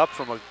 fires it up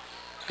from a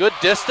good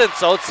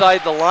distance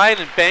outside the line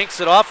and banks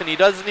it off, and he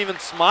doesn't even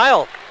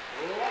smile.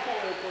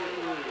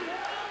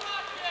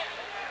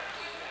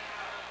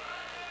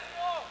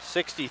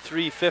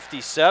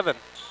 (63-57).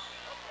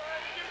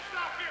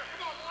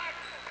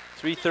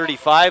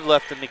 3:35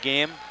 left in the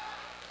game.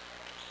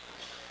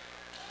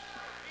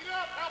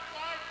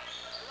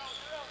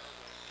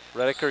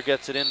 Rediker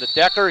gets it into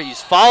Decker. He's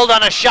fouled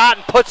on a shot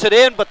and puts it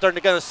in, but they're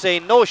going to say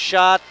no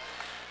shot.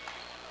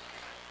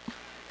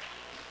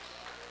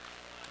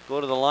 Go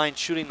to the line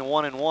shooting the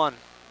 1-and-1.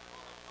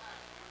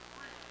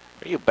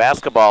 For you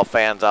basketball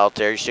fans out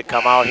there, you should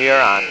come out here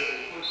on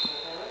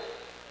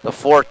the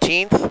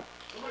 14th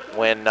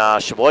when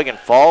Sheboygan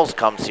Falls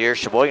comes here.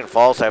 Sheboygan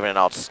Falls having an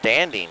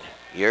outstanding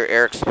year.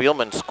 Eric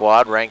Spielman's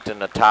squad ranked in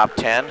the top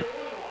 10.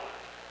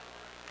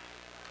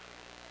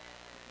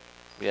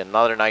 Be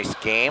another nice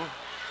game.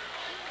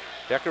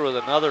 Decker with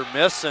another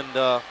miss,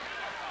 and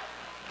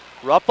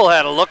Ruppel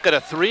had a look at a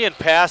 3 and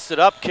passed it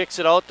up, kicks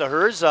it out to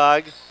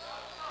Herzog.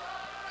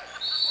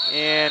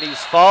 And he's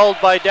fouled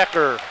by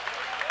Decker.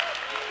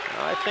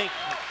 I think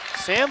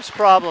Sam's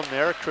problem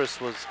there,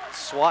 Chris, was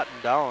swatting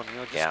down.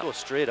 Just go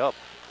straight up.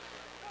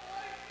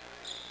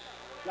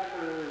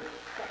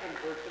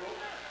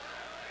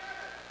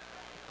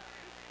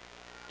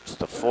 It's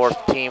the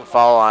 4th team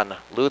foul on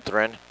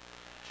Lutheran.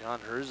 John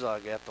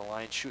Herzog at the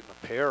line shooting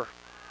a pair.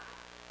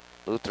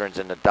 Lutheran's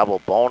in the double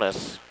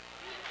bonus,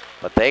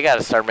 but they got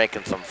to start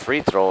making some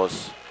free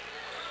throws,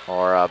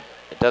 or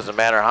it doesn't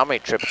matter how many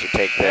trips you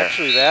take there.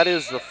 Actually, that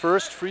is the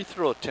first free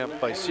throw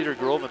attempt by Cedar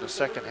Grove in the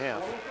 2nd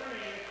half.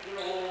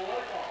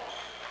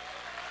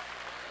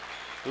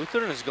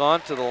 Lutheran has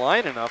gone to the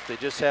line enough, they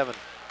just haven't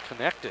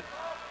connected.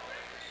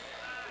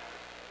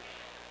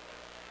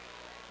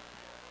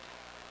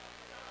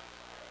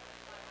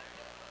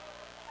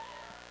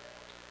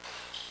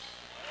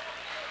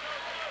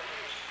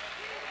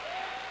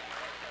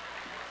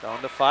 Down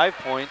to 5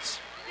 points.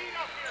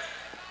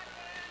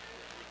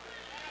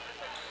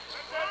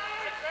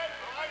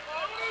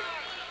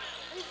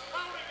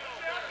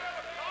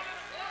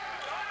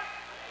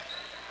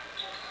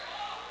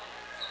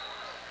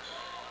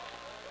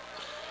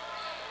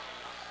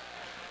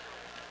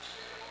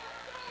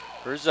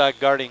 Herzog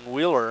guarding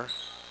Wheeler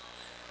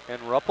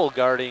and Ruppel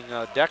guarding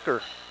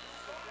Decker.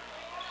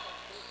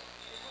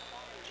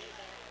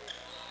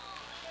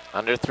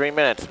 Under 3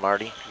 minutes,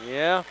 Marty.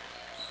 Yeah.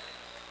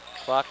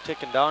 Clock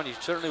ticking down. You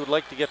certainly would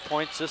like to get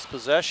points this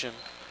possession.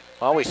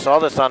 Well, we saw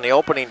this on the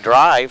opening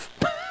drive.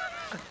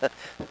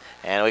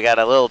 And we got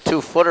a little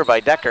 2-footer by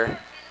Decker.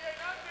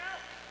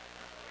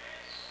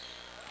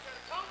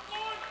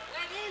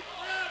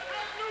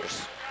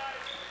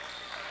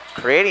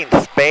 creating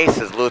space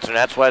is Lutheran.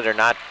 That's why they're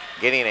not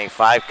getting a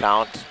 5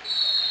 count.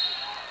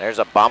 There's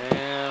a bump.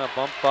 And a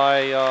bump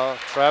by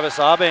Travis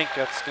Aubank.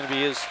 That's going to be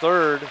his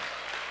 3rd.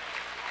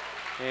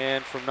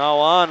 And from now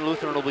on,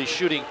 Lutheran will be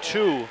shooting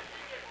 2.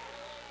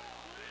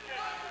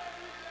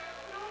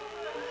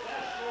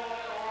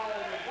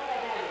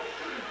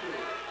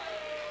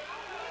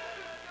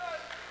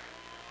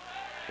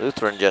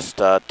 Lutheran just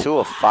 2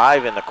 of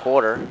 5 in the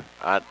quarter.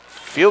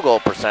 Field goal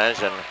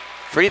percentage and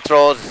free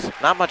throws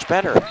not much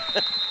better.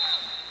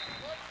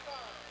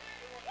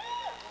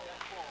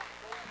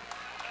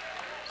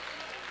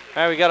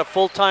 All right, we got a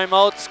full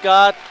timeout,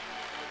 Scott.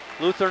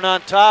 Lutheran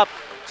on top,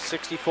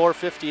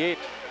 64-58.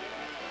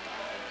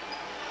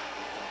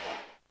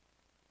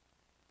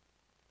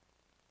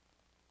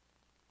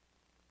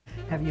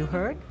 Have you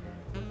heard?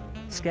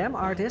 Scam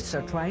artists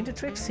are trying to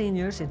trick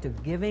seniors into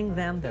giving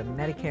them their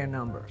Medicare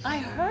number. I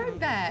heard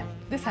that.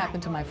 This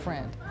happened to my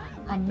friend.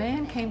 A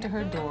man came to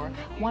her door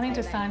wanting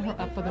to sign her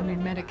up for the new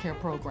Medicare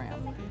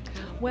program.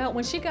 Well,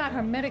 when she got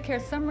her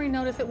Medicare summary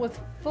notice, it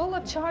was full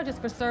of charges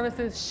for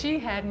services she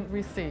hadn't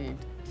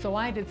received. So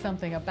I did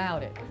something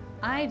about it.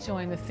 I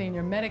joined the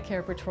Senior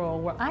Medicare Patrol,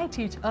 where I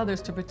teach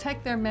others to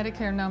protect their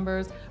Medicare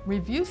numbers,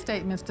 review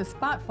statements to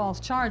spot false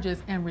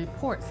charges, and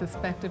report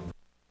suspected.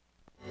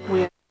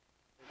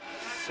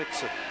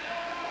 6 of 9.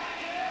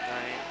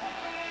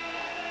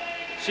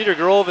 Cedar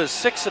Grove is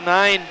 6 of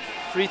 9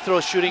 free throw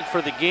shooting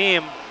for the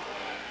game.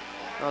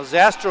 Now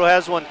Zastro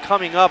has one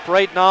coming up.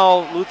 Right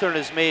now, Lutheran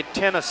has made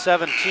 10 of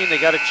 17. They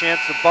got a chance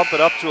to bump it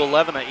up to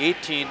 11 of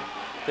 18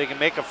 if they can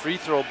make a free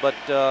throw. But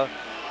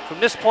from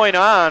this point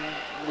on,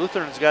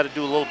 Lutheran's got to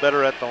do a little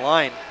better at the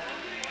line.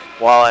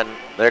 Well, and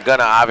they're going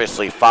to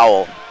obviously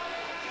foul.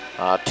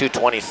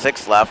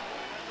 2:26 left.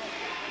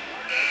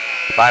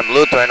 If I'm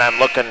Lutheran, I'm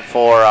looking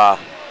for,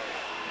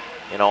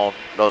 you know,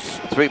 those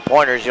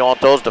 3-pointers. You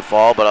want those to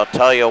fall, but I'll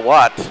tell you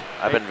what,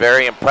 I've been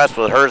very impressed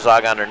with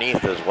Herzog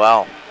underneath as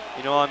well.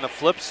 You know, on the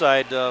flip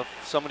side, if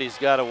somebody's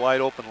got a wide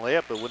open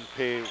layup, it wouldn't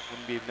be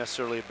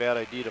necessarily a bad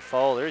idea to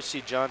foul. There you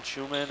see John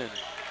Schumann and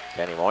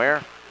Kenny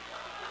Moyer.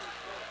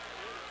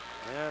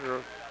 Yeah,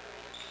 the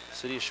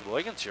city of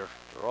Sheboygan's here.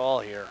 They're all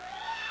here.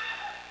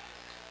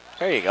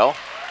 There you go.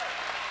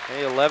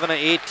 Okay, 11 of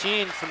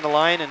 18 from the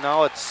line, and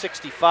now it's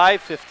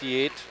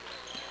 65-58.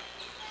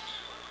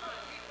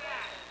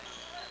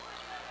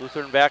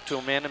 Lutheran back to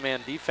a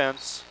man-to-man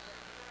defense.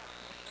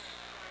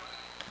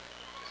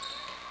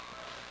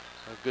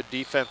 A good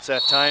defense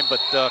that time, but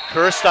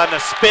Kirst on the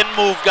spin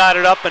move got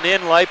it up and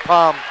in.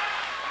 Lightpalm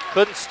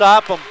couldn't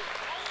stop him.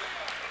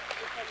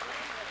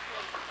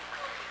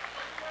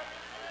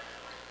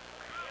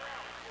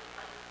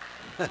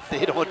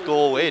 They don't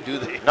go away, do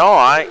they?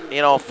 No,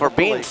 you know, for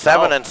being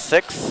 7 and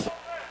 6,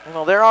 you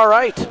know, they're all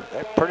right.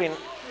 They're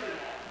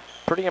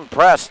pretty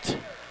impressed.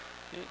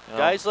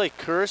 Guys like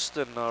Kirst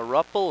and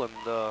Ruppel and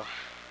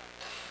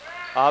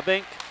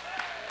Aubank,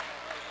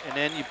 and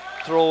then you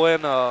throw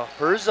in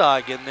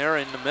Herzog in there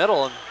in the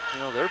middle, and you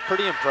know they're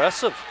pretty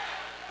impressive.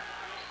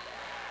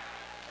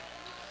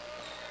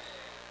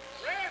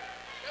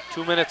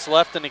 2 minutes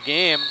left in the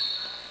game,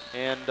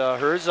 and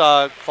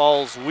Herzog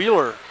fouls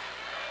Wheeler.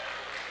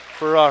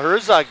 For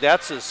Herzog,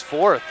 that's his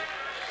 4th.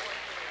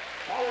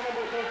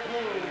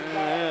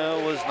 Yeah,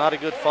 it was not a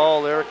good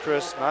foul there,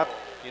 Chris.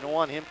 You don't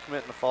want him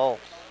committing a foul.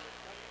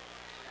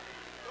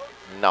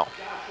 No.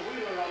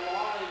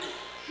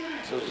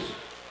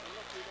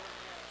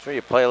 Sure,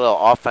 you play a little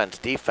offense,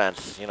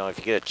 defense, you know, if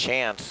you get a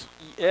chance.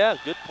 Yeah,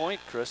 good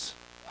point, Chris.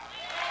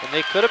 And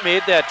they could have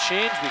made that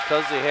change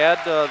because they had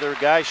their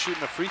guy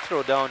shooting a free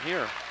throw down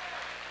here.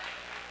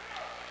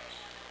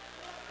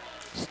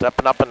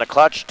 Stepping up in the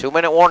clutch,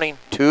 2-minute warning,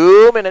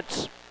 2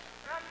 minutes.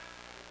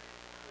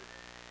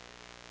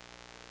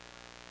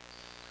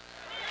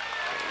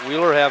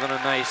 Wheeler having a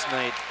nice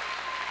night.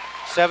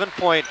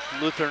 7-point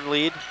Lutheran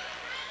lead.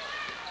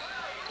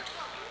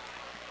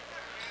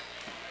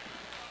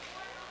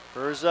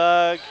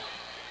 Herzog.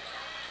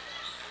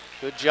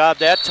 Good job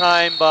that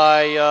time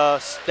by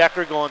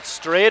Stecker going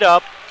straight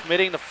up.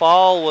 Committing the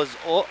foul was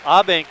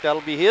Aubank.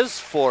 That'll be his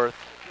 4th.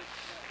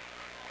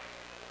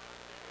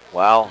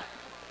 Wow.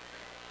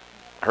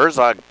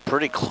 Herzog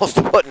pretty close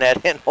to putting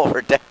that in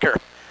over Decker.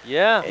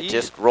 Yeah. It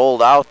just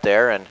rolled out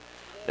there, and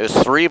there's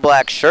 3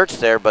 black shirts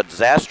there, but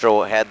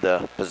Zastro had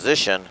the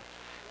position.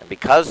 And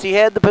because he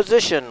had the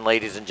position,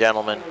 ladies and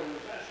gentlemen,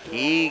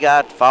 he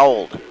got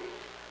fouled.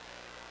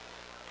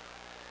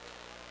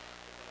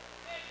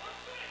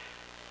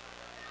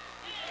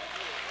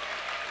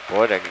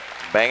 Boy, they're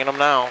banging them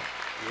now.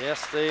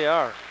 Yes, they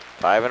are.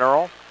 5 in a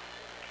row?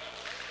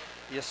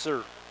 Yes,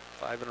 sir.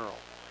 5 in a row.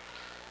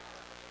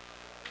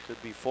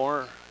 Could be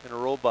 4 in a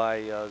row by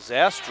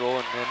Zastro,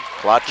 and then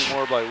clutch. 2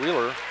 more by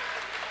Wheeler.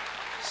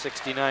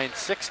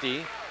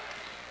 69-60.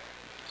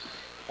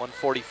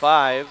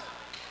 145.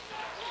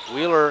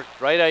 Wheeler,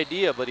 right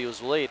idea, but he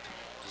was late.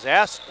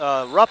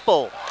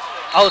 Ruppel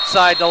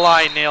outside the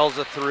line nails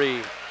a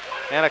 3.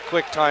 And a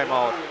quick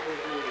timeout.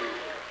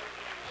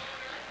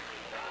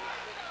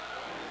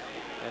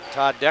 And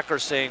Todd Decker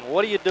saying,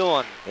 what are you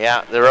doing?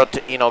 Yeah, they're,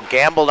 you know,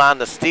 gambled on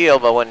the steal,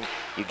 but when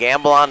you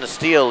gamble on the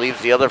steal,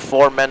 leaves the other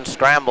 4 men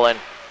scrambling.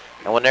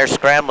 And when they're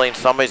scrambling,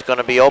 somebody's going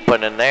to be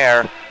open in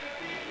there.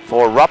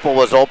 For Ruppel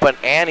was open,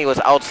 and he was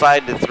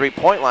outside the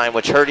 3-point line,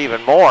 which hurt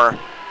even more.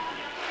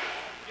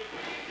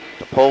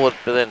 The pull was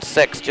within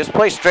 6. Just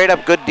play straight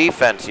up good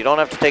defense. You don't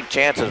have to take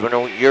chances when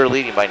you're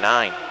leading by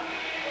 9.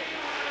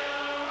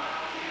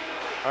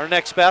 Our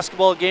next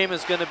basketball game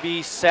is going to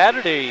be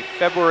Saturday,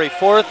 February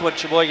 4th, when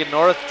Sheboygan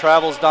North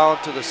travels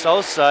down to the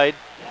south side.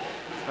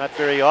 Not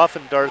very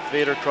often Darth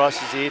Vader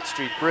crosses the 8th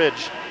Street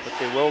Bridge, but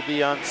they will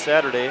be on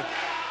Saturday.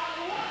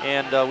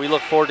 And we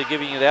look forward to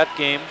giving you that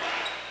game.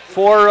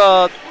 For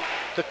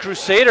the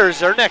Crusaders,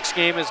 their next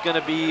game is going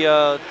to be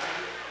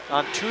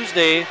on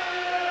Tuesday,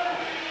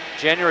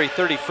 January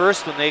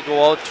 31st, when they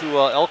go out to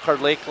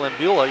Elkhart Lake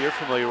Glenbeulah. You're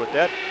familiar with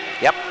that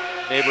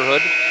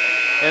neighborhood.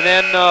 And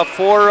then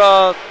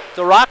for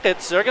the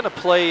Rockets, they're going to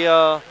play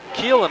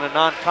Kiel in a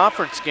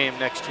non-conference game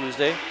next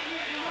Tuesday.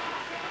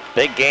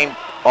 Big game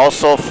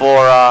also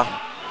for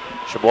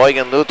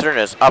Sheboygan Lutheran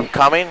is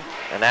upcoming,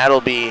 and that'll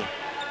be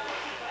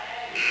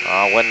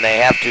when they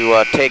have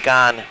to take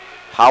on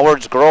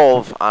Howard's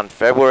Grove on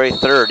February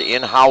 3rd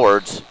in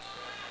Howard's.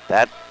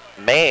 That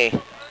may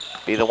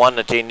be the one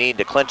that they need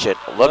to clinch it.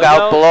 Look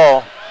out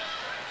below.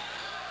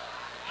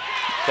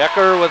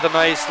 Decker with a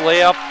nice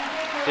layup.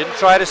 Didn't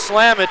try to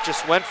slam it,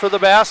 just went for the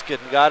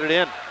basket and got it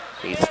in.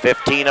 He's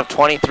 15 of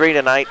 23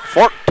 tonight,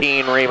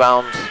 14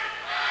 rebounds.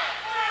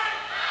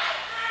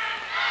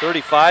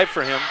 35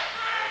 for him.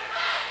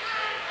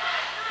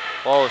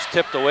 Ball is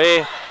tipped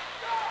away.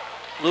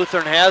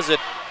 Lutheran has it.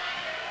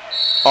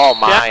 Oh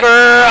my. Decker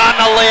on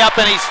the layup,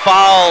 and he's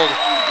fouled.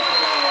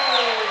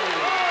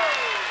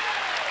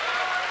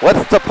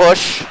 With the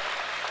push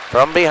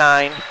from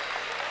behind.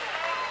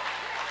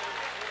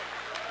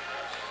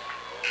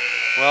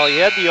 Well, he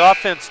had the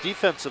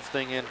offense-defensive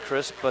thing in,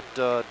 Chris, but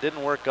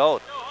didn't work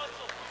out.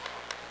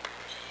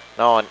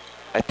 No, and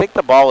I think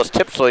the ball was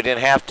tipped, so he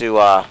didn't have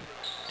to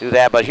do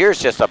that. But here's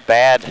just a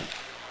bad,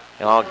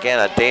 you know, again,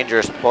 a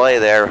dangerous play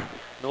there.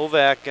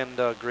 Novak and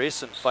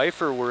Grayson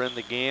Pfeiffer were in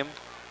the game.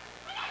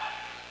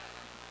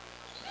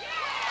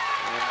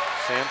 And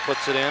Sam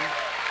puts it in.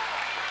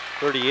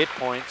 38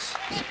 points.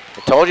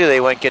 I told you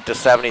they wouldn't get to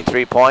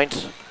 73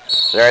 points.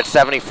 They're at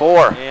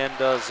 74. And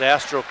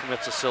Zastro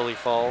commits a silly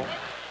foul.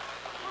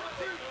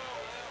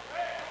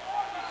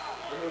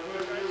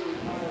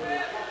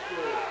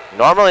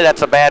 Normally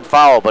that's a bad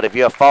foul, but if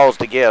you have fouls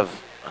to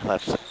give,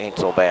 that ain't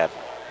so bad.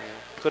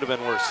 Could have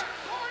been worse.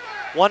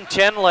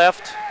 1:10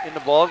 left in the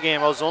ball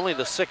game. It was only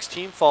the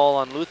 6th foul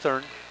on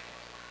Lutheran.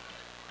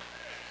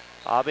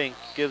 Abing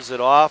gives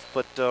it off,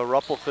 but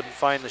Ruppel couldn't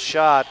find the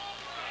shot.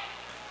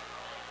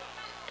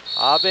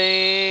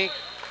 Abing,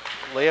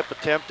 layup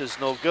attempt is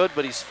no good,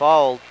 but he's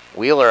fouled.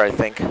 Wheeler, I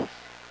think.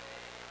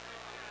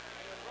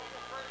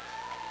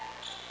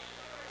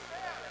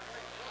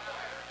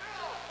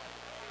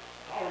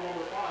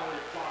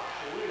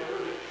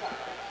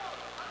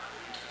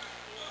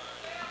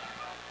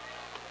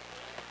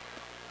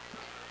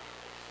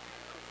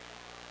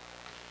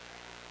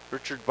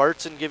 Richard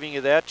Bartson giving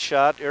you that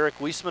shot. Eric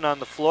Wiesman on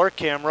the floor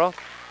camera.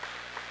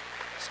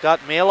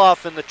 Scott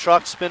Maloff in the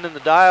truck spinning the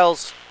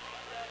dials.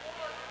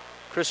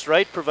 Chris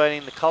Wright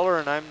providing the color,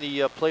 and I'm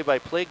the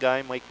play-by-play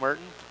guy, Mike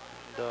Martin.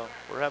 And,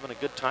 we're having a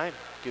good time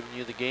giving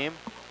you the game.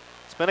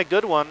 It's been a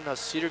good one.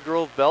 Cedar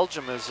Grove,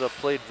 Belgium has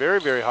played very,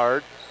 very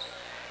hard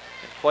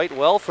and quite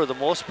well for the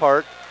most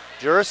part.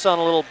 Juris on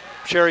a little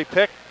cherry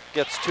pick,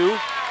 gets 2.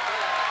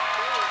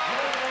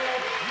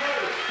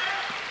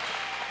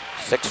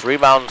 6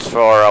 rebounds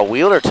for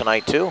Wheeler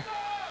tonight, too.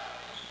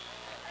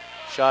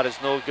 Shot is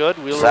no good.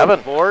 Wheeler 7. on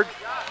the board.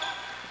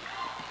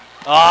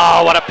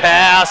 Oh, what a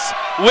pass.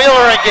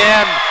 Wheeler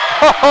again.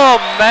 Oh,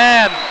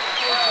 man.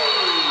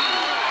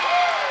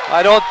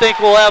 I don't think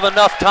we'll have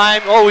enough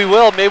time. Oh, we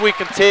will. Maybe we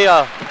can take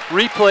a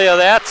replay of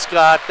that,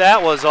 Scott.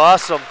 That was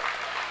awesome.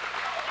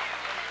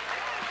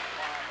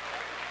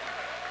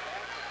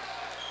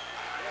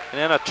 And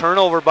then a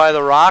turnover by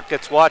the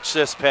Rockets. Watch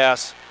this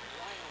pass.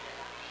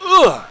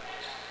 Ugh.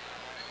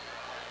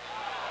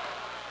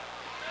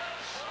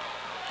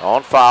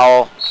 Don't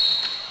foul.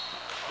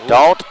 Ooh.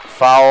 Don't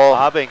foul.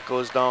 Abing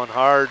goes down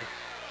hard.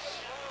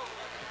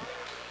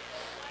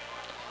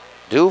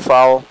 Do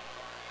foul.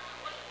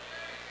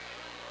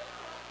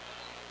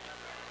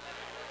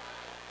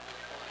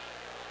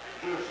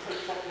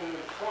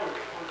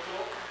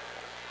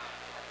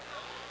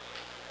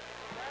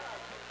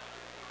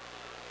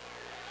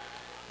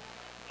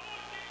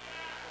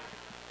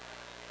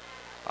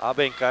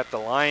 Abing got the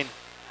line.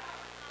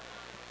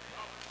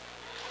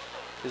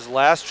 His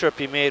last trip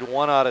he made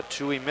 1 out of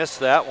 2. He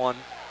missed that one.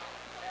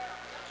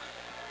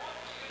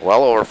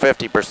 Well over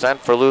 50%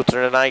 for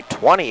Lutheran tonight.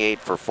 28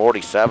 for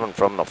 47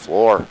 from the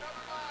floor.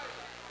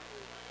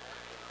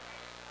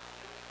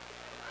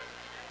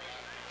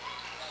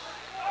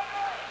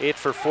 Eight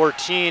for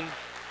 14.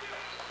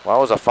 Well,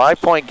 it was a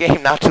 5-point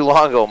game not too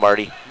long ago,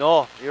 Marty.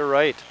 No, you're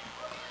right.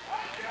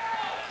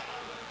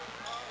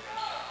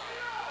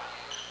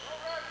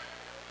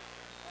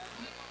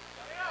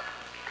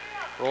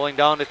 Rolling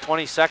down to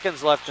 20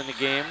 seconds left in the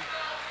game.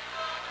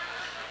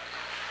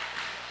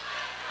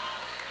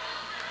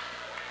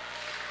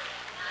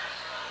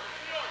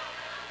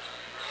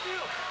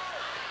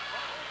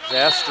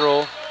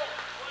 Zastro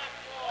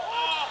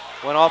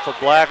went off of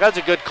Black. That's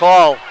a good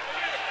call.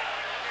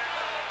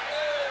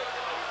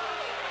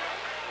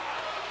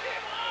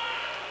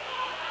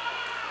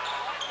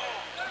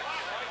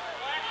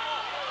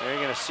 You're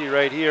going to see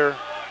right here.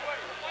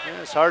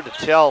 Yeah, it's hard to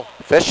tell.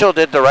 Official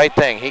did the right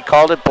thing. He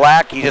called it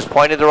Black. He just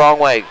pointed the wrong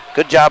way.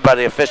 Good job by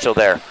the official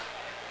there.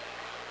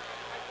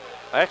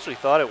 I actually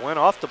thought it went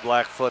off the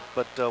Blackfoot,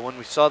 but when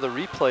we saw the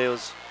replay,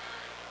 it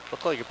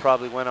looked like it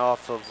probably went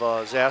off of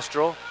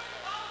Zastro.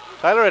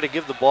 Tyler had to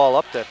give the ball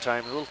up that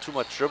time. A little too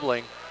much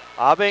dribbling.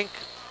 Abink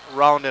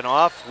rounding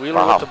off.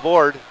 Wheeler with the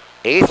board.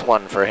 8th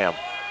one for him.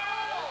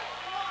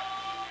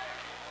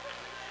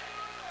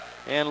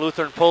 And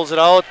Lutheran pulls it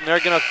out, and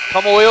they're going to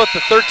come away with the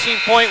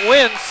 13-point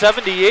win,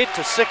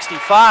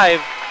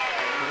 78-65.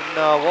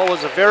 And what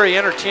was a very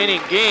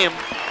entertaining game.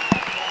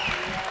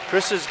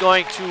 Chris is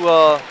going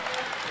to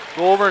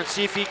go over and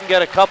see if he can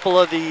get a couple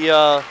of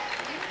the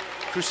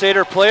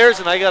Crusader players,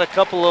 and I got a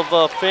couple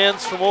of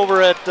fans from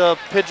over at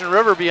Pigeon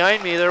River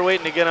behind me. They're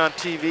waiting to get on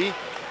TV.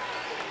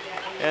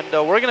 And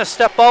we're going to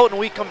step out, and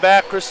when we come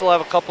back, Chris will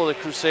have a couple of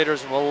the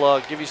Crusaders, and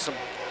we'll give you some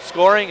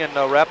scoring and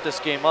wrap this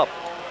game up.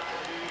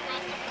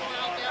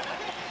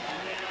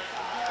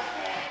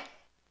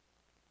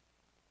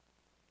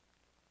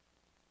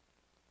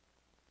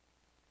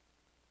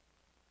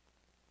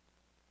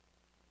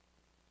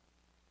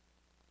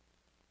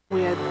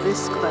 We are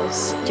this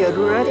close. We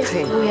are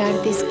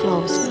this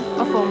close.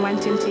 From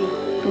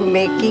 120. To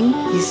making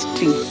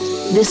history.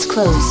 This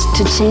close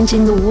to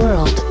changing the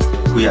world.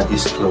 We are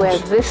this close. We are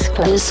this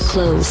close. This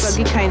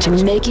close to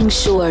making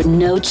sure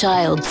no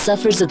child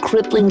suffers a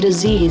crippling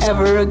disease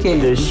ever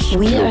again.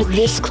 We are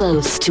this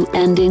close to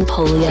ending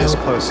polio. This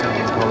close to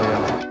ending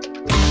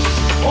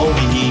polio. All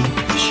we need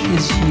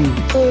is you.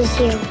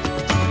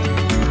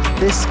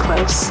 This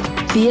close.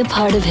 Be a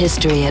part of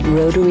history at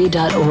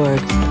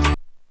Rotary.org.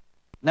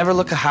 Never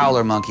look a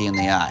howler monkey in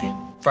the eye.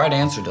 Fried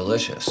ants are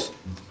delicious.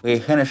 We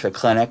finished a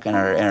clinic in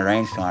a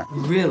rainstorm.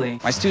 Really?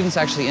 My students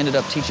actually ended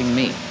up teaching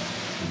me.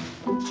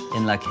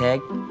 In La Keg,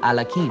 à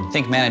la King.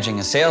 Think managing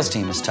a sales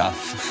team is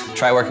tough.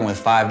 Try working with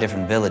 5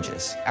 different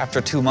villages.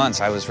 After 2 months,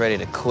 I was ready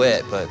to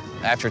quit, but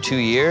after 2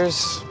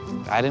 years,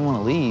 I didn't want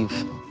to leave.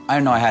 I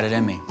didn't know I had it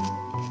in me.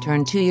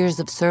 Turn 2 years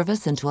of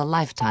service into a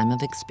lifetime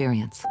of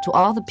experience. To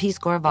all the Peace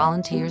Corps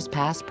volunteers,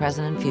 past,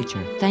 present, and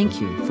future, thank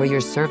you for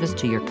your service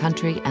to your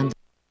country and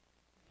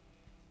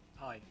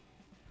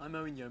I'm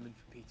Owen Yeoman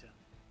for Peter.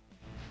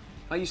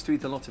 I used to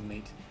eat a lot of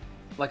meat.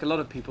 Like a lot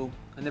of people,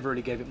 I never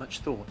really gave it much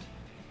thought.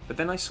 But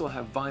then I saw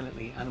how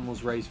violently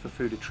animals raised for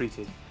food are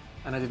treated,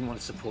 and I didn't want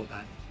to support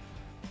that.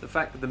 The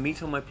fact that the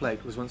meat on my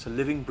plate was once a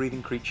living,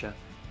 breathing creature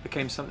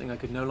became something I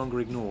could no longer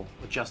ignore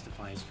or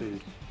justify as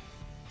food.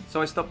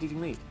 So I stopped eating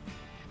meat,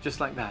 just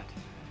like that,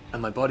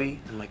 and my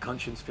body and my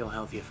conscience feel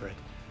healthier for it.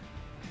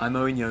 I'm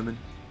Owen Yeoman,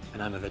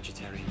 and I'm a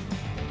vegetarian.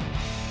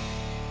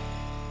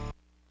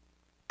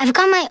 I've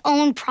got my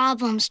own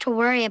problems to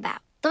worry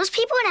about. Those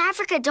people in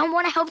Africa don't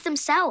want to help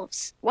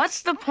themselves.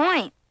 What's the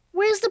point?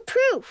 Where's the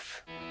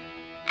proof?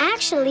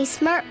 Actually,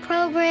 SMART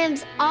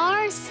programs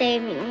are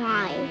saving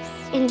lives.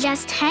 In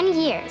just 10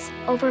 years,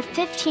 over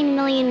 15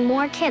 million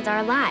more kids are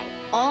alive.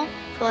 All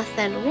for less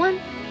than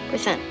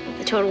 1% of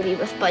the total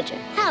U.S. budget.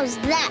 How's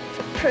that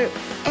for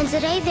proof? And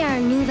today there are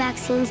new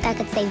vaccines that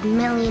could save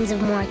millions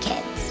of more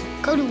kids.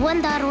 Go to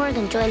one.org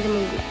and join the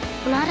movement.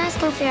 We're not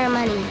asking for your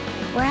money.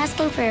 We're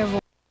asking for your voice.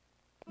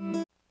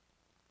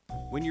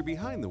 When you're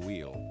behind the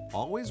wheel,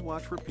 always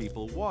watch for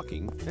people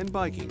walking and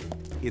biking.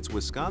 It's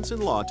Wisconsin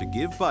law to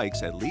give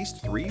bikes at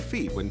least 3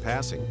 feet when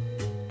passing.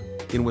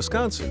 In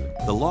Wisconsin,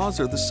 the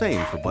laws are the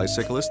same for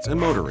bicyclists and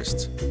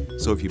motorists.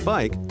 So if you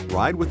bike,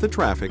 ride with the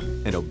traffic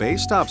and obey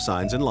stop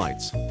signs and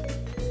lights.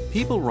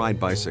 People ride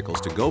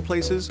bicycles to go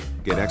places,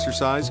 get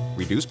exercise,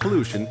 reduce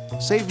pollution,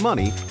 save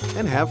money,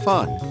 and have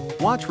fun.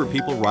 Watch for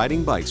people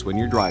riding bikes when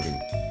you're driving.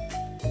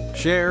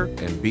 Share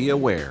and be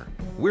aware.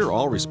 We're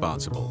all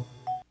responsible.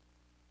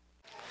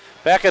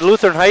 Back at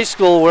Lutheran High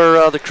School,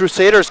 where the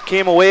Crusaders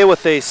came away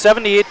with a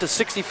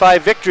 78-65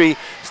 victory.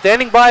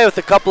 Standing by with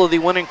a couple of the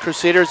winning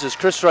Crusaders is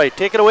Chris Wright.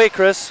 Take it away,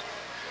 Chris.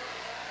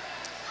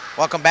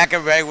 Welcome back,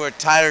 everybody. We're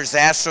Tyler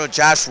Zastro,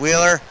 Josh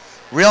Wheeler.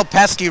 Real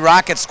pesky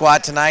Rocket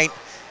squad tonight.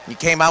 You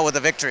came out with a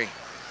victory.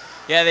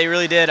 Yeah, they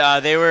really did.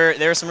 They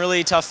were some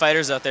really tough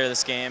fighters out there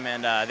this game,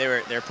 and they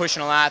were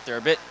pushing a lot. They're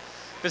a bit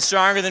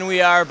stronger than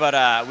we are,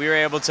 but we were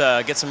able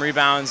to get some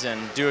rebounds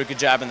and do a good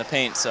job in the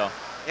paint. So.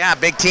 Yeah,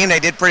 big team. They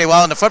did pretty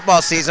well in the football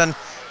season.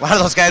 A lot of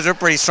those guys were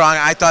pretty strong.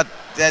 I thought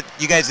that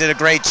you guys did a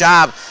great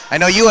job. I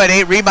know you had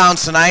 8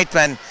 rebounds tonight,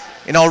 and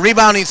you know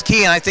rebounding's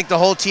key, and I think the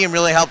whole team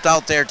really helped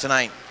out there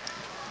tonight.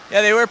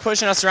 Yeah, they were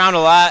pushing us around a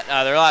lot.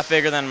 They're a lot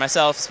bigger than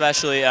myself,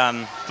 especially.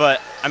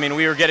 But I mean,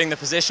 we were getting the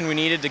position we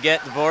needed to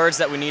get the boards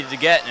that we needed to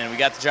get, and we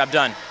got the job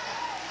done.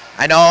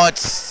 I know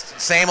it's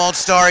same old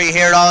story. You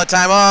hear it all the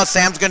time. Oh,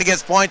 Sam's going to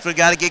get points. We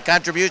got to get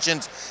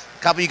contributions.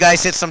 couple of you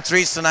guys hit some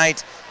threes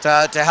tonight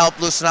to help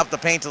loosen up the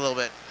paint a little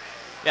bit.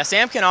 Yeah,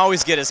 Sam can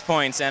always get his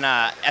points, and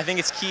I think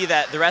it's key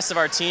that the rest of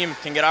our team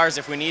can get ours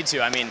if we need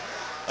to. I mean,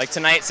 like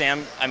tonight,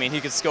 Sam, I mean,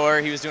 he could score.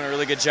 He was doing a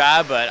really good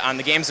job, but on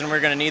the games when we're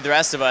going to need the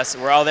rest of us,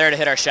 we're all there to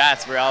hit our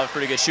shots. We're all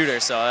pretty good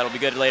shooters, so that'll be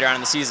good later on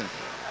in the season.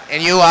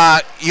 And you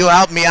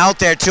helped me out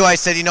there, too. I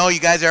said, you know, you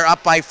guys are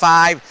up by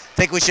 5.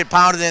 Think we should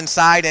pound it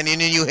inside, and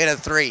you hit a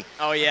 3.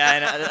 Oh, yeah.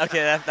 And,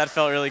 okay, that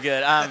felt really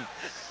good.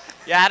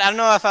 Yeah, I don't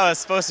know if I was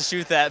supposed to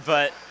shoot that,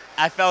 but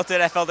I felt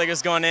it. I felt like it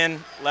was going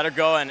in. Let her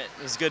go, and it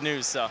was good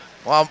news. So.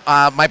 Well,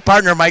 my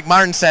partner, Mike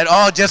Martin, said,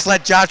 oh, just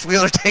let Josh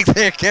Wheeler take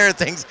care of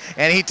things,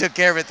 and he took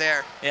care of it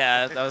there.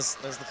 Yeah, that was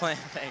the plan.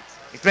 Thanks.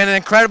 It's been an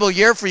incredible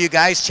year for you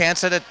guys.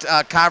 Chance at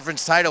a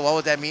conference title. What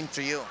would that mean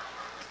for you?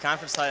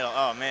 Conference title.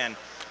 Oh, man.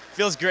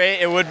 Feels great.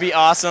 It would be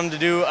awesome to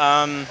do.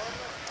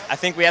 I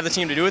think we have the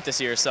team to do it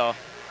this year, so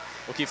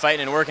we'll keep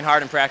fighting and working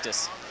hard in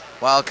practice.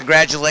 Well,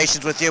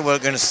 congratulations with you. We're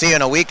going to see you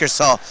in a week or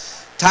so.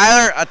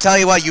 Tyler, I'll tell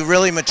you what, you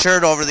really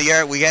matured over the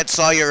year. We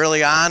saw you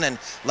early on, and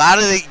a lot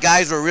of the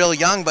guys were real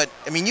young, but,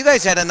 I mean, you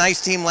guys had a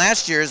nice team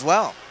last year as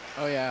well.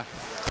 Oh, yeah.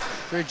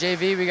 For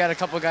JV, we got a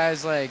couple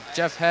guys like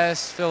Jeff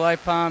Hess, Phil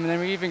Lightpalm, and then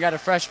we even got a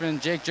freshman,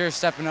 Jake Jerf,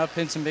 stepping up,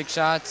 hitting some big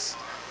shots.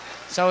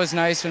 So it was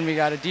nice when we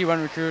got a D1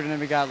 recruit, and then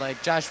we got,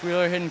 like, Josh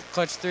Wheeler hitting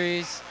clutch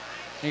threes.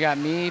 You got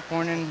me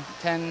pouring in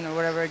 10 or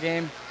whatever a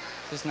game.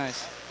 Just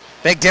nice.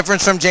 Big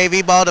difference from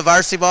JV ball to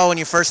varsity ball when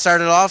you first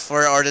started off,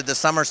 or did the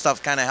summer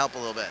stuff kind of help a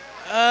little bit?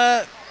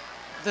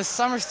 The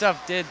summer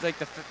stuff did, like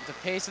the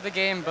pace of the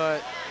game,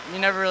 but you're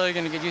never really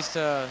going to get used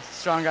to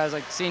strong guys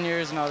like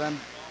seniors and all them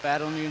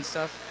battling you and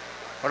stuff.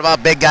 What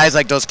about big guys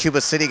like those Cuba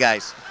City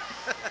guys?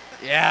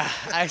 Yeah,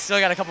 I still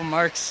got a couple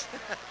marks.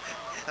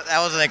 That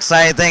was an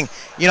exciting thing.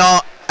 You know,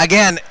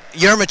 again,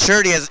 your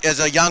maturity as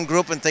a young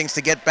group and things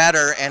to get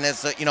better, and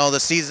as you know, the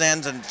season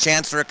ends and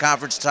chance for a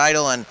conference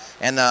title and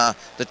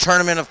the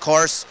tournament, of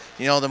course.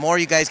 You know, the more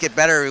you guys get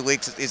better every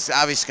week, it's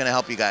obviously going to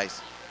help you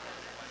guys.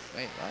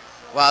 Wait, what?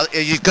 Well,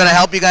 is it going to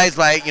help you guys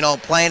by, you know,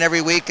 playing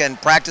every week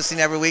and practicing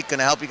every week? Going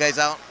to help you guys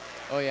out?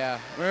 Oh, yeah.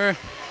 We're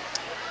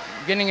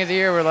beginning of the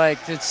year, we're like,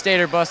 it's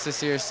state or bust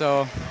this year,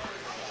 so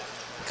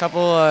a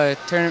couple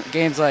tournament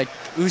games like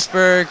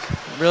Oostburg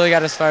really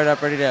got us fired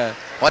up, ready to...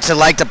 What's it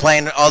like to play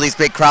in all these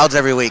big crowds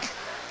every week?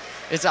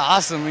 It's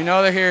awesome. We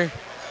know they're here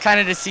kind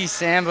of to see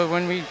Sam, but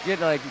when we get,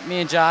 like,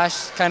 me and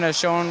Josh kind of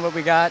showing what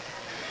we got,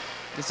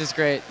 this is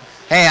great.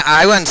 Hey,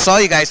 I went and saw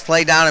you guys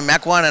play down in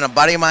Mequon, and a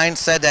buddy of mine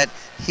said that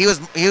he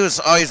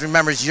always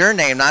remembers your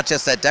name, not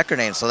just that Decker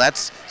name. So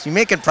you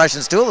make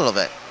impressions too a little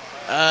bit.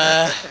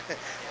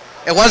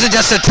 It wasn't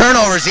just the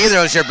turnovers either;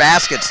 it was your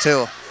baskets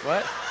too.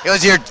 What? It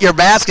was your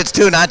baskets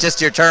too, not just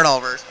your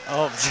turnovers.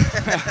 Oh,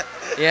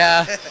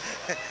 yeah.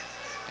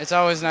 It's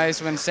always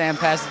nice when Sam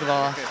passes the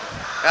ball.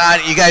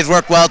 You guys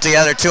work well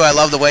together too. I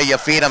love the way you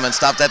feed them and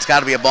stuff. That's got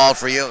to be a ball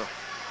for you.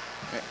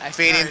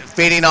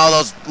 Feeding all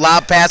those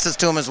lob passes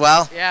to him as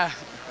well? Yeah.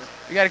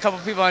 We got a couple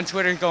people on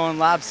Twitter going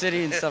Lob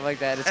City and stuff like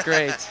that. It's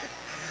great.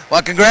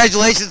 Well,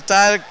 congratulations,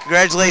 Tyler.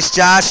 Congratulations,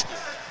 Josh.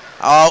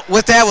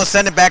 With that, we'll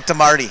send it back to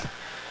Marty.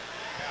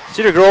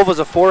 Cedar Grove was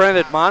a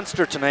four-handed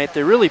monster tonight.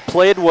 They really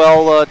played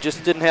well,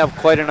 just didn't have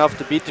quite enough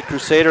to beat the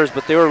Crusaders,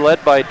 but they were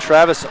led by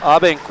Travis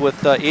Abink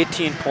with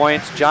 18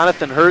 points.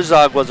 Jonathan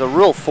Herzog was a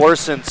real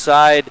force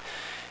inside.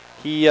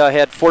 He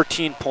had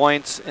 14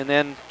 points, and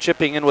then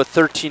chipping in with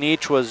 13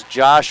 each was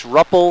Josh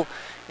Ruppel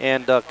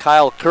and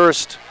Kyle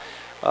Kirst.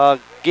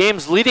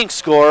 Game's leading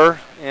scorer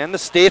and the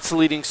state's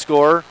leading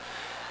scorer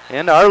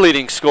and our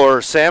leading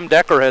scorer, Sam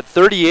Decker, had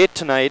 38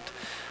 tonight.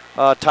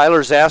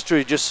 Tyler Zastra,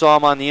 you just saw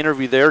him on the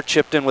interview there,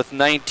 chipped in with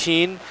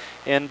 19.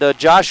 And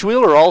Josh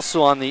Wheeler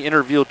also on the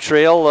interview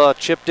trail,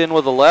 chipped in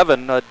with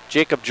 11.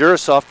 Jacob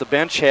Juris off the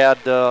bench had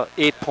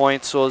 8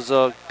 points. So it was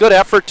a good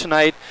effort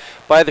tonight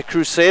by the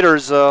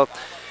Crusaders.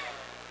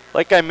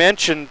 Like I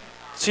mentioned,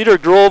 Cedar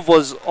Grove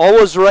was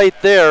always right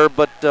there,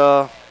 but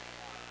the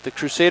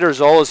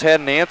Crusaders always had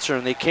an answer,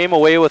 and they came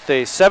away with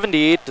a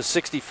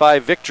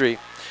 78-65 victory.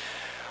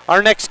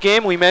 Our next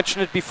game, we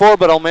mentioned it before,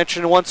 but I'll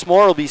mention it once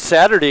more, will be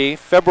Saturday,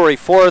 February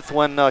 4th,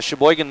 when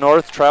Sheboygan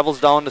North travels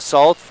down to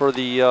South for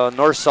the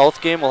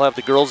North-South game. We'll have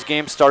the girls'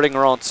 game starting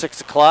around 6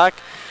 o'clock,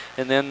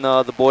 and then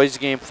the boys'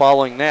 game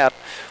following that.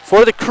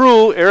 For the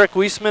crew, Eric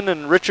Wiesman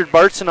and Richard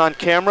Bartson on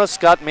camera,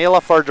 Scott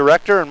Maloff, our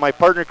director, and my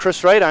partner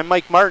Chris Wright, I'm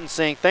Mike Martin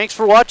saying thanks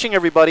for watching,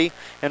 everybody,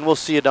 and we'll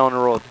see you down the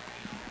road.